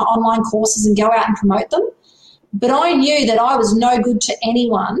take my online courses and go out and promote them. But I knew that I was no good to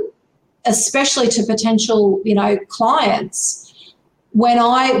anyone, especially to potential, clients, when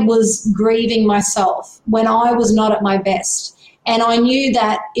I was grieving myself, when I was not at my best. And I knew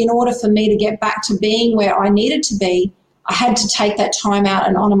that in order for me to get back to being where I needed to be, I had to take that time out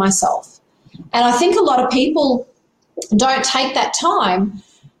and honour myself. And I think a lot of people don't take that time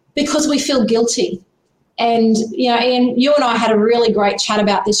because we feel guilty. And, Ian, you and I had a really great chat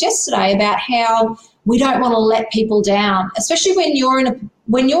about this yesterday, about how we don't want to let people down, especially when you're in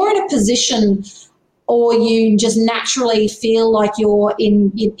a position or you just naturally feel like you're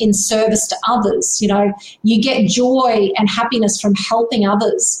in service to others. You get joy and happiness from helping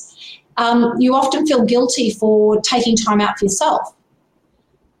others. You often feel guilty for taking time out for yourself.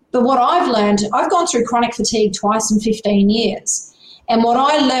 But what I've learned, I've gone through chronic fatigue twice in 15 years. And what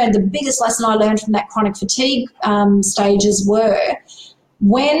I learned, the biggest lesson I learned from that chronic fatigue stages were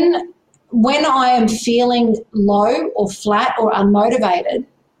when I am feeling low or flat or unmotivated,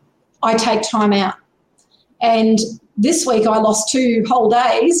 I take time out. And this week I lost 2 whole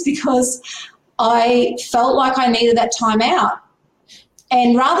days because I felt like I needed that time out.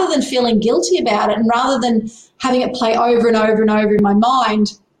 And rather than feeling guilty about it and rather than having it play over and over and over in my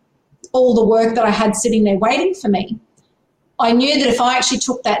mind, all the work that I had sitting there waiting for me, I knew that if I actually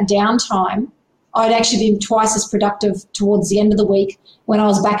took that downtime, I'd actually be twice as productive towards the end of the week when I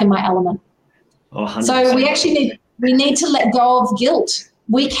was back in my element. Oh, 100%. So we need to let go of guilt.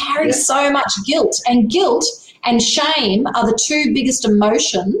 We carry so much guilt and shame are the 2 biggest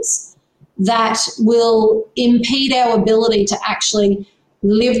emotions that will impede our ability to actually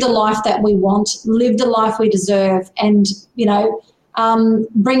live the life that we want, live the life we deserve, and,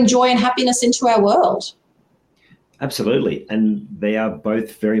 bring joy and happiness into our world. Absolutely. And they are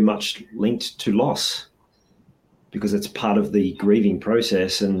both very much linked to loss, because it's part of the grieving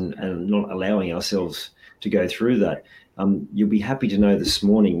process and not allowing ourselves to go through that. You'll be happy to know this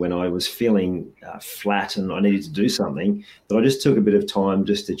morning when I was feeling flat and I needed to do something, that I just took a bit of time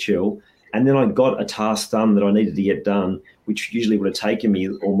just to chill. And then I got a task done that I needed to get done, which usually would have taken me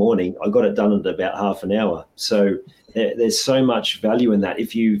all morning. I got it done in about half an hour. So there's so much value in that.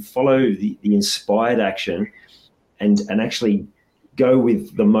 If you follow the inspired action and actually go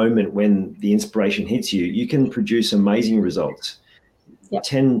with the moment when the inspiration hits you, you can produce amazing results. Yep.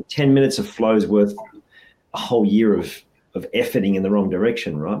 10 minutes of flow is worth a whole year of efforting in the wrong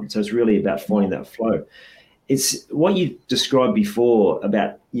direction, right? So it's really about finding that flow. It's what you described before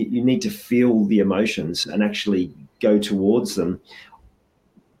about you need to feel the emotions and actually go towards them.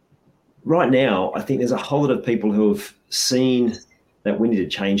 Right now, I think there's a whole lot of people who have seen that we need to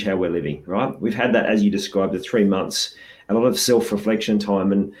change how we're living, right? We've had that, as you described, the 3 months, a lot of self-reflection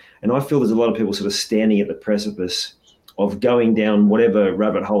time. And I feel there's a lot of people sort of standing at the precipice of going down whatever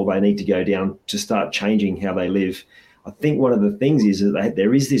rabbit hole they need to go down to start changing how they live. I think one of the things is that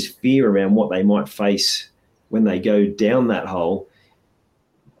there is this fear around what they might face when they go down that hole.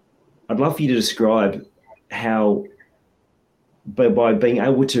 I'd love for you to describe how, by being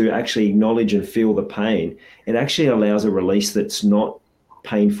able to actually acknowledge and feel the pain, it actually allows a release that's not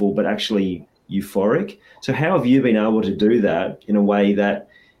painful but actually euphoric. So how have you been able to do that in a way that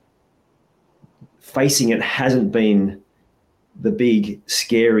facing it hasn't been the big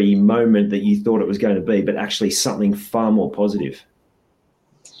scary moment that you thought it was going to be, but actually something far more positive?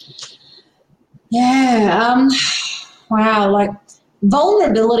 Yeah, wow, like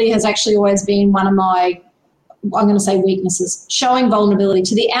vulnerability has actually always been one of my, I'm going to say, weaknesses. Showing vulnerability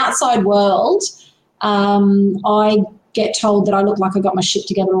to the outside world, I get told that I look like I got my shit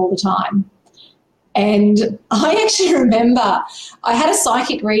together all the time. And I actually remember I had a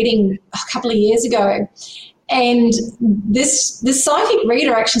psychic reading a couple of years ago, and this psychic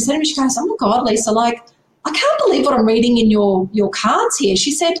reader actually said to me, she goes, "Oh my God, Leisa, like, I can't believe what I'm reading in your cards here.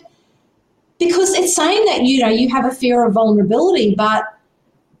 She said, because it's saying that, you have a fear of vulnerability, but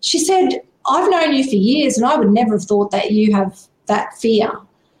she said, I've known you for years and I would never have thought that you have that fear.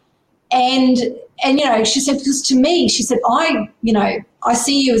 And she said, because to me, she said, I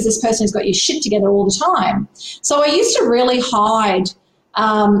see you as this person who's got your shit together all the time. So I used to really hide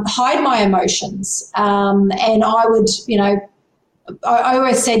my emotions. And I would, I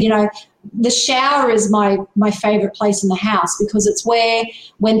always said, the shower is my favorite place in the house, because it's where,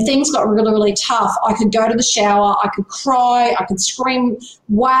 when things got really, really tough, I could go to the shower, I could cry, I could scream,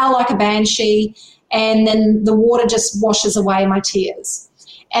 wail like a banshee, and then the water just washes away my tears.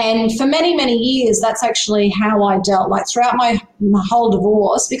 And for many, many years, that's actually how I dealt. Like throughout my whole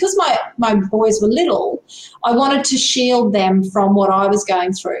divorce, because my boys were little, I wanted to shield them from what I was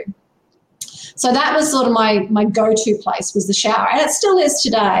going through. So that was sort of my go-to place, was the shower. And it still is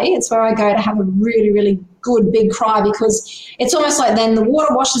today. It's where I go to have a really, really good big cry, because it's almost like then the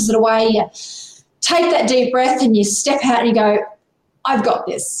water washes it away. You take that deep breath and you step out and you go, I've got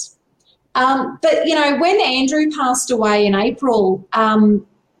this. But, when Andrew passed away in April,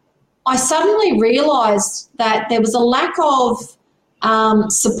 I suddenly realised that there was a lack of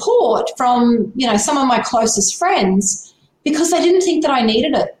support from, some of my closest friends, because they didn't think that I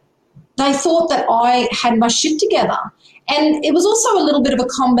needed it. They thought that I had my shit together. And it was also a little bit of a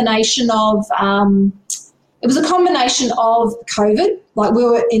combination of COVID. Like, we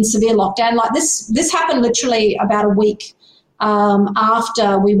were in severe lockdown. Like this happened literally about a week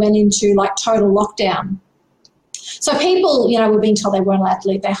after we went into like total lockdown. So people, were being told they weren't allowed to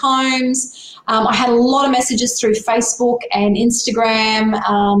leave their homes. I had a lot of messages through Facebook and Instagram,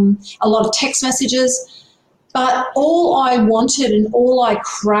 a lot of text messages. But all I wanted and all I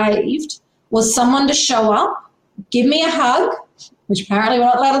craved was someone to show up, give me a hug, which apparently we're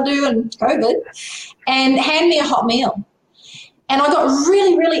not allowed to do in COVID, and hand me a hot meal. And I got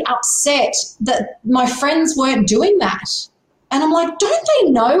really, really upset that my friends weren't doing that. And I'm like, don't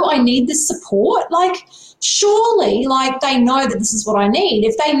they know I need this support? Like, surely, like, they know that this is what I need.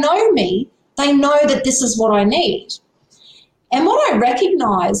 If they know me, they know that this is what I need. And what I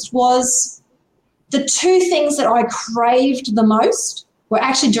recognised was the two things that I craved the most were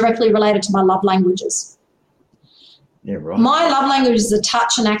actually directly related to my love languages. Yeah, right. My love language is the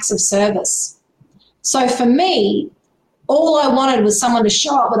touch and acts of service. So for me, all I wanted was someone to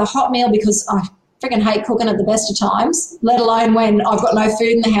show up with a hot meal, because I freaking hate cooking at the best of times, let alone when I've got no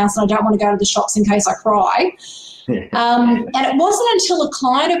food in the house and I don't want to go to the shops in case I cry. And it wasn't until a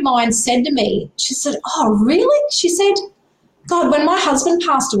client of mine said to me, she said, oh, really? She said, God, when my husband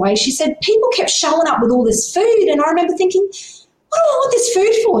passed away, she said, people kept showing up with all this food. And I remember thinking, what do I want this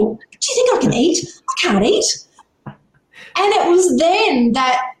food for? Do you think I can eat? I can't eat. And it was then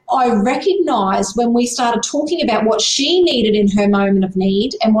that I recognised, when we started talking about what she needed in her moment of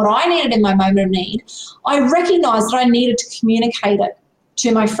need and what I needed in my moment of need, I recognised that I needed to communicate it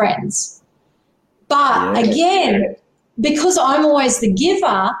to my friends. But again, because I'm always the giver,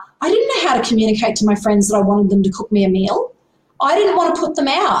 I didn't know how to communicate to my friends that I wanted them to cook me a meal. I didn't want to put them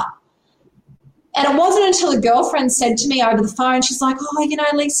out. And it wasn't until a girlfriend said to me over the phone, she's like, oh,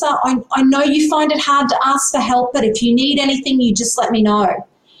 Leisa, I know you find it hard to ask for help, but if you need anything, you just let me know.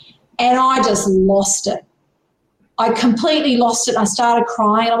 And I just lost it. I completely lost it. I started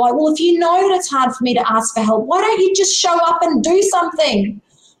crying. I'm like, well, if you know that it's hard for me to ask for help, why don't you just show up and do something?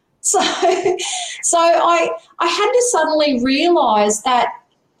 So I had to suddenly realise that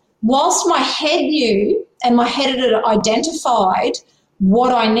whilst my head knew and my head had identified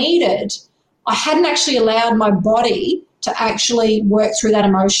what I needed, I hadn't actually allowed my body to actually work through that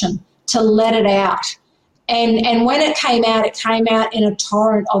emotion, to let it out. And when it came out in a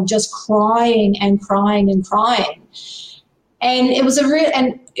torrent of just crying and crying and crying. And it was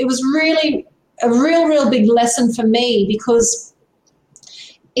really a real big lesson for me, because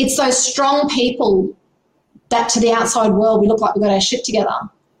it's those strong people that to the outside world we look like we've got our shit together.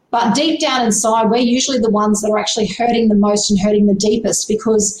 But deep down inside, we're usually the ones that are actually hurting the most and hurting the deepest,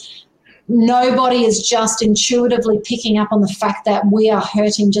 because nobody is just intuitively picking up on the fact that we are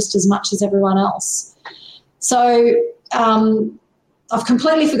hurting just as much as everyone else. So I've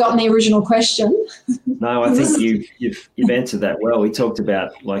completely forgotten the original question. No, I think you've answered that well. We talked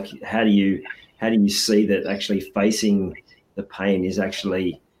about, like, how do you see that actually facing the pain is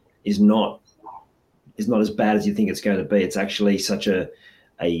not as bad as you think it's going to be. It's actually such well,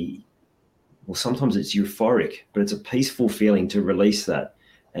 sometimes it's euphoric, but it's a peaceful feeling to release that.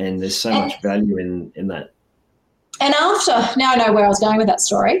 And there's so much value in that. And now I know where I was going with that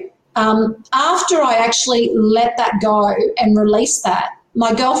story. After I actually let that go and release that,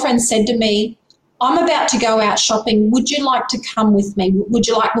 my girlfriend said to me, I'm about to go out shopping. Would you like to come with me? Would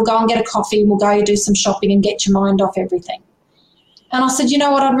you like, we'll go and get a coffee and we'll go do some shopping and get your mind off everything. And I said, you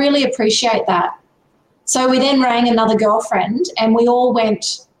know what, I'd really appreciate that. So we then rang another girlfriend and we all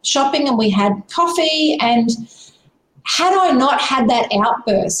went shopping and we had coffee. And had I not had that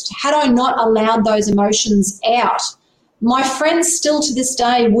outburst, had I not allowed those emotions out, my friends still to this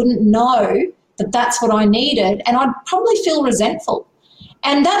day wouldn't know that that's what I needed, and I'd probably feel resentful.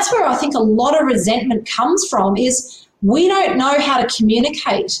 And that's where I think a lot of resentment comes from, is we don't know how to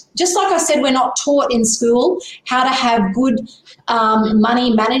communicate. Just like I said, we're not taught in school how to have good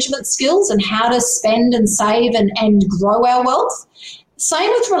money management skills and how to spend and save and grow our wealth. Same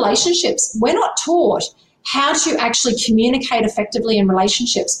with relationships. We're not taught how to actually communicate effectively in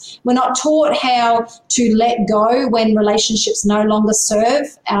relationships. We're not taught how to let go when relationships no longer serve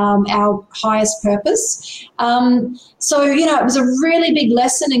our highest purpose. So, you know, it was a really big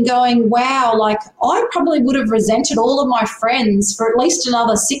lesson in going, wow, like I probably would have resented all of my friends for at least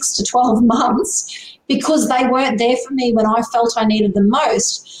another 6 to 12 months because they weren't there for me when I felt I needed them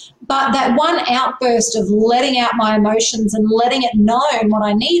most. But that one outburst of letting out my emotions and letting it known what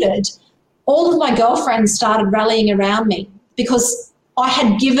I needed, all of my girlfriends started rallying around me because I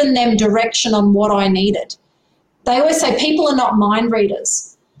had given them direction on what I needed. They always say people are not mind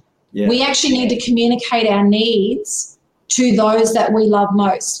readers. Yeah. We actually need to communicate our needs to those that we love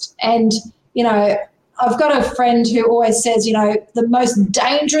most. And, you know, I've got a friend who always says, you know, the most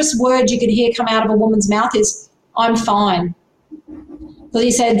dangerous word you could hear come out of a woman's mouth is, I'm fine. But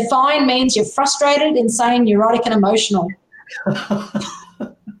he said, fine means you're frustrated, insane, neurotic and emotional.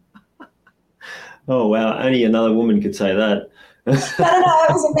 Oh, wow. Only another woman could say that. No,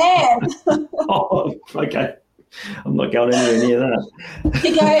 it was a man. Oh, okay. I'm not going anywhere near that.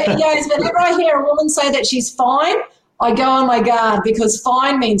 He goes, whenever I hear a woman say that she's fine, I go on my guard, because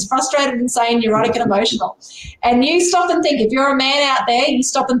fine means frustrated, insane, neurotic and emotional. And you stop and think, if you're a man out there, you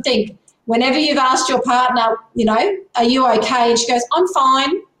stop and think, whenever you've asked your partner, you know, are you okay? And she goes, I'm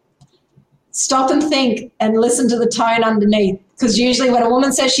fine. Stop and think and listen to the tone underneath, because usually when a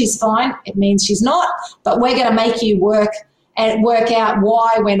woman says she's fine, it means she's not, but we're going to make you work out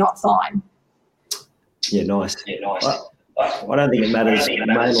why we're not fine. Yeah, nice. I don't think it matters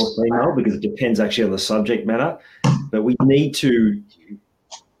male or female, because it depends actually on the subject matter, but we need to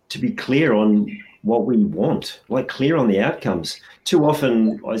be clear on what we want, like clear on the outcomes. Too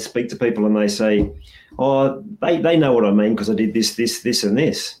often I speak to people and they say, oh, they know what I mean because I did this, and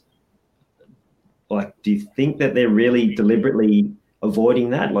this. Like, do you think that they're really deliberately avoiding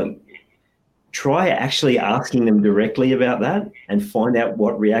that? Like, try actually asking them directly about that and find out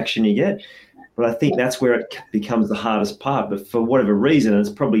what reaction you get. But I think that's where it becomes the hardest part. But for whatever reason, it's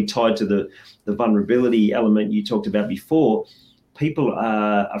probably tied to the vulnerability element you talked about before. People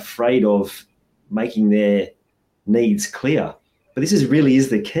are afraid of making their needs clear. But this really is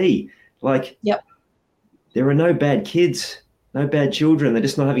the key. Like, yep. There are no bad kids, no bad children. They're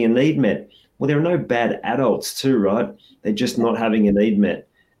just not having a need met. Well, there are no bad adults too, right? They're just not having a need met.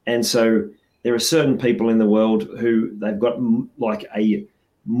 And so there are certain people in the world who they've got like a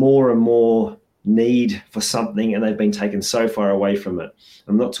more and more need for something, and they've been taken so far away from it.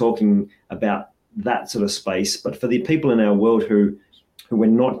 I'm not talking about that sort of space, but for the people in our world who we're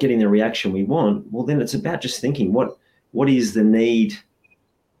not getting the reaction we want, well, then it's about just thinking, what is the need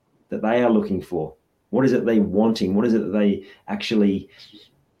that they are looking for? What is it they wanting? What is it that they actually...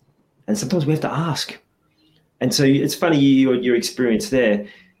 And sometimes we have to ask. And so it's funny, your experience there.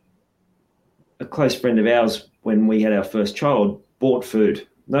 A close friend of ours, when we had our first child, bought food.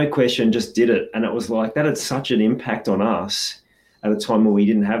 No question, just did it. And it was like, that had such an impact on us at a time when we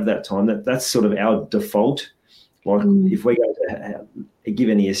didn't have that time. That's sort of our default. Like, if we're going to give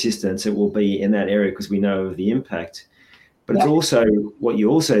any assistance, it will be in that area because we know of the impact. But It's also, what you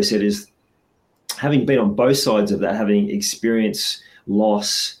also said is, having been on both sides of that, having experienced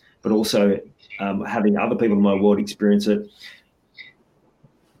loss, but also having other people in my world experience it,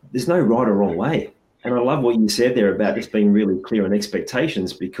 there's no right or wrong way. And I love what you said there about just being really clear on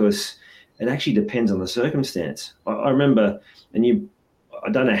expectations, because it actually depends on the circumstance. I remember, I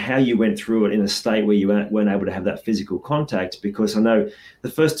don't know how you went through it in a state where you weren't able to have that physical contact, because I know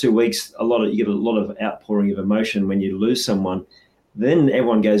the first 2 weeks, you get a lot of outpouring of emotion when you lose someone. Then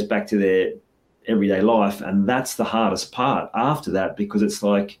everyone goes back to their everyday life, and that's the hardest part after that, because it's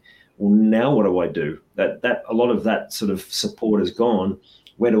like, well, now what do I do? That a lot of that sort of support is gone.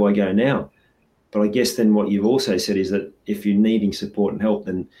 Where do I go now? But I guess then what you've also said is that if you're needing support and help,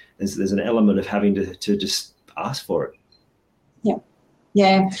 then there's an element of having to just ask for it. Yeah.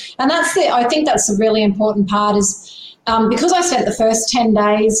 Yeah, and I think that's the really important part is because I spent the first 10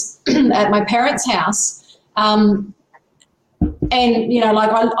 days at my parents' house, and,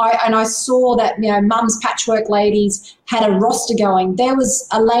 I saw that, mum's patchwork ladies had a roster going. There was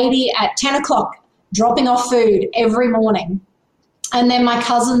a lady at 10 o'clock dropping off food every morning. And then my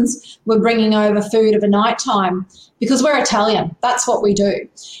cousins were bringing over food of a night time because we're Italian. That's what we do.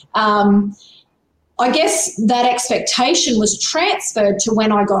 I guess that expectation was transferred to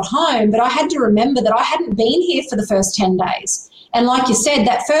when I got home, but I had to remember that I hadn't been here for the first 10 days. And like you said,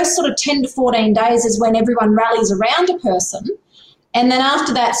 that first sort of 10 to 14 days is when everyone rallies around a person. And then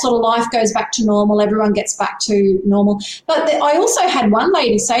after that, sort of life goes back to normal. Everyone gets back to normal. But I also had one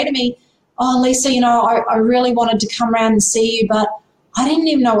lady say to me, "Oh, Lisa, I really wanted to come around and see you, but I didn't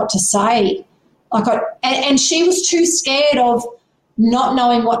even know what to say." And she was too scared of not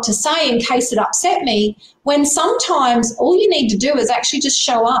knowing what to say in case it upset me, when sometimes all you need to do is actually just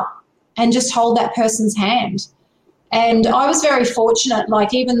show up and just hold that person's hand. And I was very fortunate,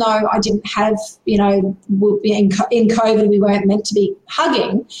 even though I didn't have, in COVID we weren't meant to be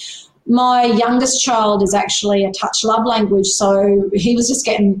hugging, my youngest child is actually a touch love language, so he was just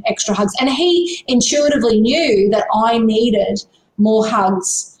getting extra hugs. And he intuitively knew that I needed more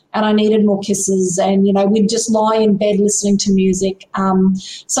hugs and I needed more kisses, and, we'd just lie in bed listening to music.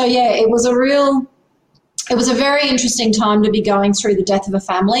 It was a very interesting time to be going through the death of a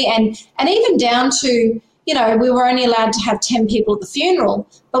family, and even down to, we were only allowed to have 10 people at the funeral,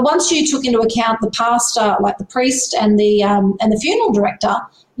 but once you took into account the pastor, like the priest and the funeral director,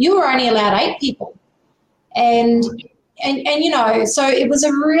 you were only allowed 8 people. And so it was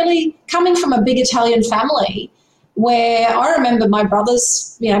a really, coming from a big Italian family, where I remember my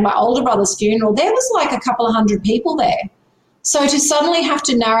brother's, my older brother's funeral, there was like a couple of hundred people there. So to suddenly have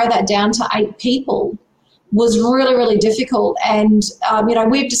to narrow that down to 8 people was really, really difficult. And,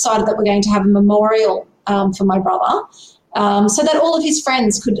 we've decided that we're going to have a memorial for my brother, so that all of his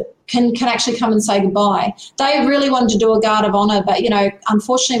friends can actually come and say goodbye. They really wanted to do a guard of honour, but,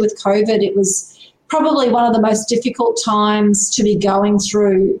 unfortunately with COVID, it was probably one of the most difficult times to be going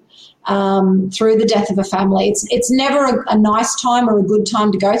through the death of a family. It's never a nice time or a good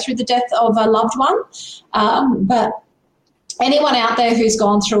time to go through the death of a loved one, but anyone out there who's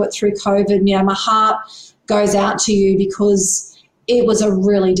gone through it through COVID, my heart goes out to you, because it was a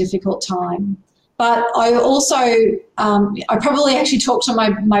really difficult time. But I also, I probably actually talked to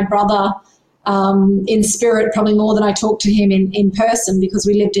my brother in spirit probably more than I talked to him in person, because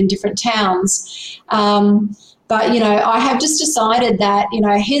we lived in different towns. But, I have just decided that,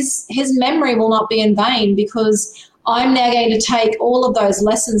 his memory will not be in vain, because I'm now going to take all of those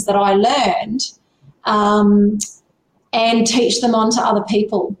lessons that I learned and teach them on to other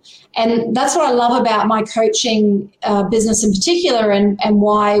people. And that's what I love about my coaching business in particular, and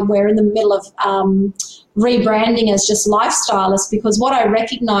why we're in the middle of rebranding as just Lifestylists, because what I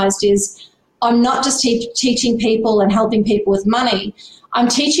recognised is I'm not just teaching people and helping people with money. I'm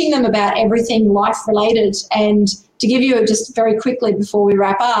teaching them about everything life-related. And to give you just very quickly before we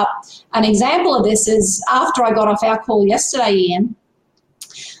wrap up, an example of this is after I got off our call yesterday, Ian,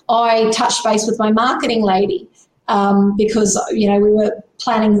 I touched base with my marketing lady because, we're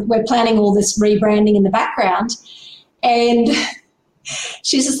planning all this rebranding in the background. And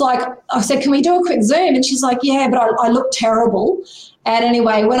she's just like, I said, "Can we do a quick Zoom?" And she's like, "Yeah, but I look terrible." And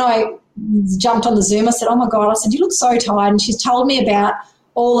anyway, when I jumped on the Zoom, I said, "Oh my God," I said, "You look so tired." And she's told me about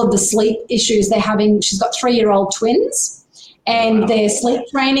all of the sleep issues they're having. She's got 3-year-old twins, and they're sleep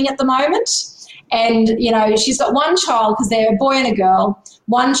training at the moment. And, she's got one child, because they're a boy and a girl.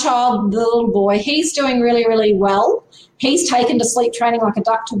 One child, the little boy, he's doing really, really well. He's taken to sleep training like a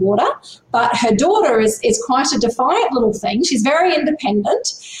duck to water. But her daughter is quite a defiant little thing. She's very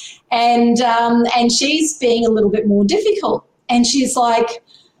independent, and she's being a little bit more difficult. And she's like,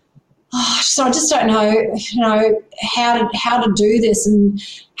 so I just don't know, how to do this. And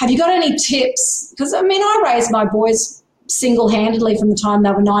have you got any tips? Because, I raised my boys single-handedly from the time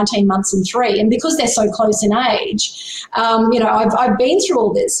they were 19 months and 3. And because they're so close in age, I've been through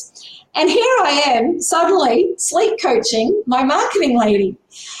all this. And here I am suddenly sleep coaching my marketing lady.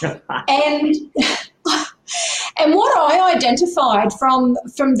 And what I identified from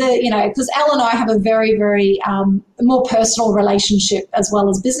the, because Elle and I have a very, very more personal relationship as well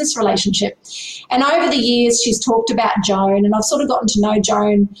as business relationship. And over the years, she's talked about Joan, and I've sort of gotten to know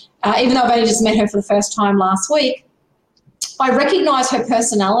Joan, even though I've only just met her for the first time last week. I recognise her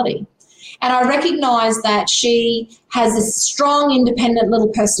personality. And I recognise that she has this strong, independent little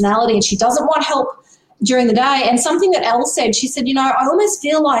personality, and she doesn't want help during the day. And something that Elle said, she said, I almost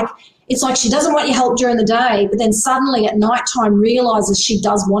feel like it's like she doesn't want your help during the day, but then suddenly at nighttime realises she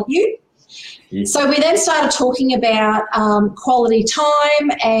does want you. Yeah. So we then started talking about quality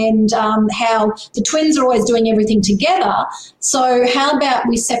time and how the twins are always doing everything together. So how about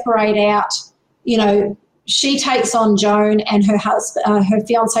we separate out, you know, she takes on Joan and her husband, her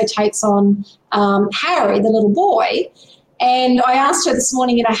fiance takes on Harry, the little boy. And I asked her this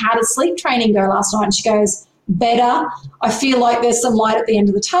morning, you know, how did sleep training go last night? And she goes, better. I feel like there's some light at the end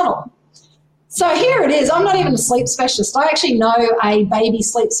of the tunnel. So here it is. I'm not even a sleep specialist. I actually know a baby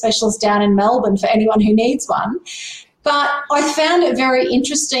sleep specialist down in Melbourne for anyone who needs one. But I found it very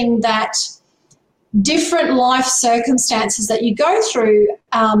interesting that different life circumstances that you go through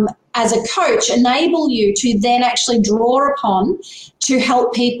as a coach enable you to then actually draw upon to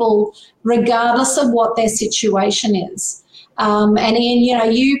help people regardless of what their situation is. And Ian, you know,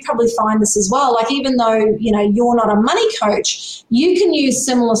 you probably find this as well. Like even though, you know, you're not a money coach, you can use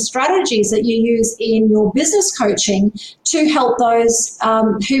similar strategies that you use in your business coaching to help those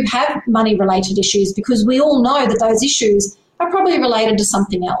who have money-related issues, because we all know that those issues are probably related to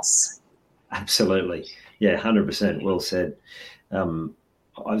something else. Absolutely. Yeah, 100%. Well said.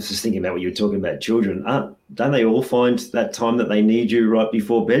 I was just thinking about what you were talking about children. Don't they all find that time that they need you right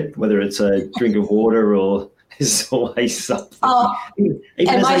before bed, whether it's a drink of water or there's always something? Even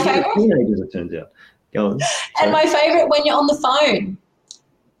and my favourite teenagers, it turns out. Go on. And my favourite, when you're on the phone.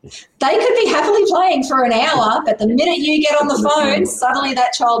 They could be happily playing for an hour, but the minute you get on the phone, suddenly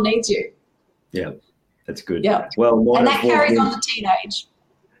that child needs you. Yeah, that's good. Yeah. Well, and that carries on to teenage.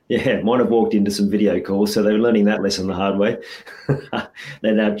 Yeah, mine have walked into some video calls, so they're learning that lesson the hard way.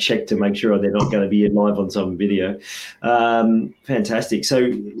 They now check to make sure they're not going to be live on some video. Fantastic. So,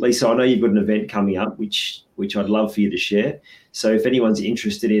 Leisa, I know you've got an event coming up, which I'd love for you to share. So if anyone's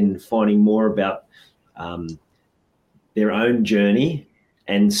interested in finding more about their own journey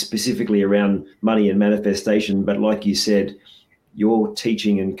and specifically around money and manifestation, but like you said, your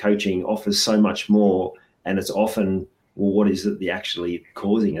teaching and coaching offers so much more, and it's often, well, what is it actually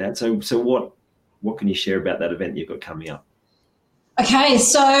causing that? So what can you share about that event you've got coming up? Okay,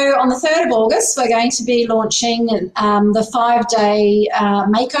 so on the 3rd of August, we're going to be launching the 5-day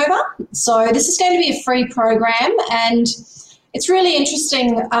makeover. So this is going to be a free program, and it's really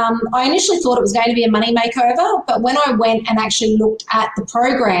interesting. I initially thought it was going to be a money makeover, but when I went and actually looked at the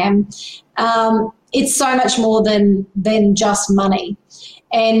program, it's so much more than just money.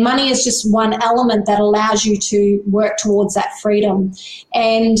 And money is just one element that allows you to work towards that freedom.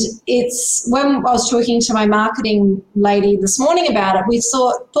 And it's when I was talking to my marketing lady this morning about it, we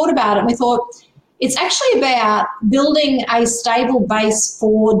thought about it and we thought it's actually about building a stable base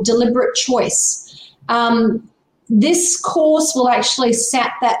for deliberate choice. This course will actually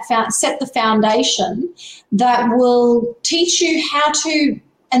set the foundation that will teach you how to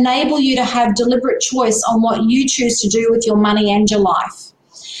enable you to have deliberate choice on what you choose to do with your money and your life.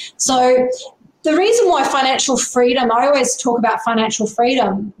 So the reason why financial freedom, I always talk about financial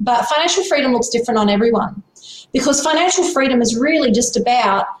freedom, but financial freedom looks different on everyone, because financial freedom is really just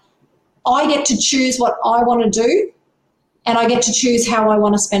about I get to choose what I want to do and I get to choose how I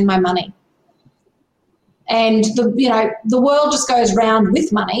want to spend my money. And the world just goes round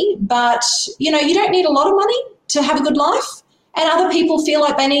with money, but you don't need a lot of money to have a good life. And other people feel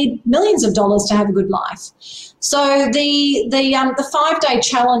like they need millions of dollars to have a good life. So the 5-day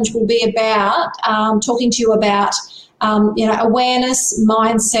challenge will be about talking to you about awareness,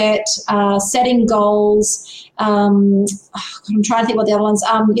 mindset, setting goals. I'm trying to think what the other ones.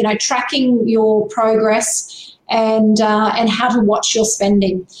 Tracking your progress and how to watch your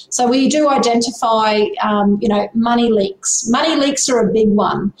spending. So we do identify money leaks. Money leaks are a big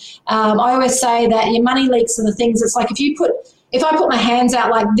one. I always say that your money leaks are the things. It's like if I put my hands out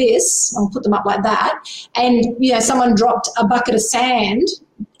like this, I'll put them up like that, and someone dropped a bucket of sand,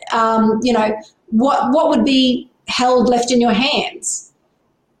 what would be held left in your hands?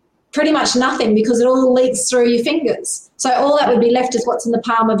 Pretty much nothing, because it all leaks through your fingers. So all that would be left is what's in the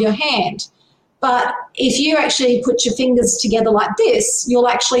palm of your hand. But if you actually put your fingers together like this, you'll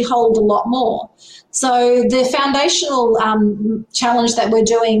actually hold a lot more. So the foundational challenge that we're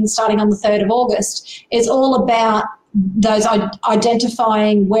doing starting on the 3rd of August is all about those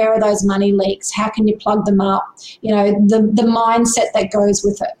identifying where are those money leaks, how can you plug them up, the mindset that goes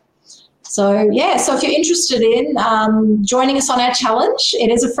with it. So if you're interested in joining us on our challenge, it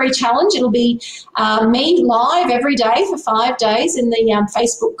is a free challenge. It'll be me live every day for 5 days in the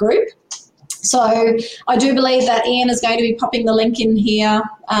Facebook group. So I do believe that Ian is going to be popping the link in here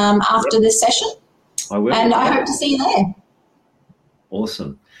after this session. I will. And I hope to see you there.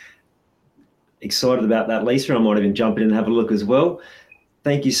 Awesome. Excited about that, Leisa. I might even jump in and have a look as well.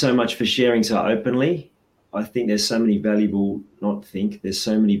 Thank you so much for sharing so openly. I think there's so many valuable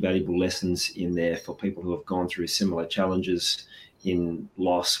lessons in there for people who have gone through similar challenges in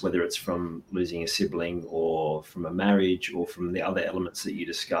loss, whether it's from losing a sibling or from a marriage or from the other elements that you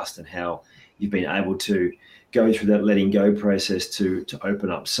discussed, and how you've been able to go through that letting go process to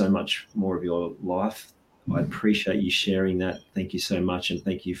open up so much more of your life. I appreciate you sharing that. Thank you so much, and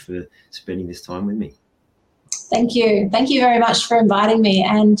thank you for spending this time with me. Thank you. Thank you very much for inviting me,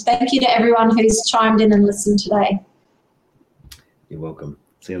 and thank you to everyone who's chimed in and listened today. You're welcome.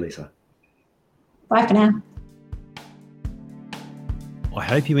 See you, Leisa. Bye for now. I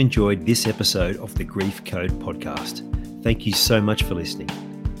hope you enjoyed this episode of the Grief Code podcast. Thank you so much for listening.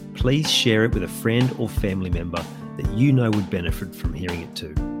 Please share it with a friend or family member that you know would benefit from hearing it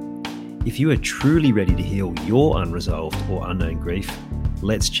too. If you are truly ready to heal your unresolved or unknown grief,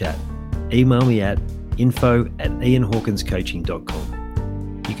 let's chat. Email me at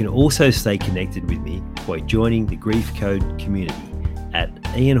info@ianhawkinscoaching.com. You can also stay connected with me by joining the Grief Code community at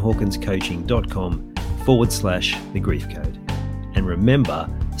ianhawkinscoaching.com/the Grief Code. And remember,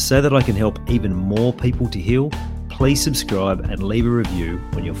 so that I can help even more people to heal, please subscribe and leave a review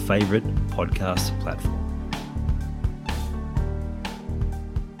on your favorite podcast platform.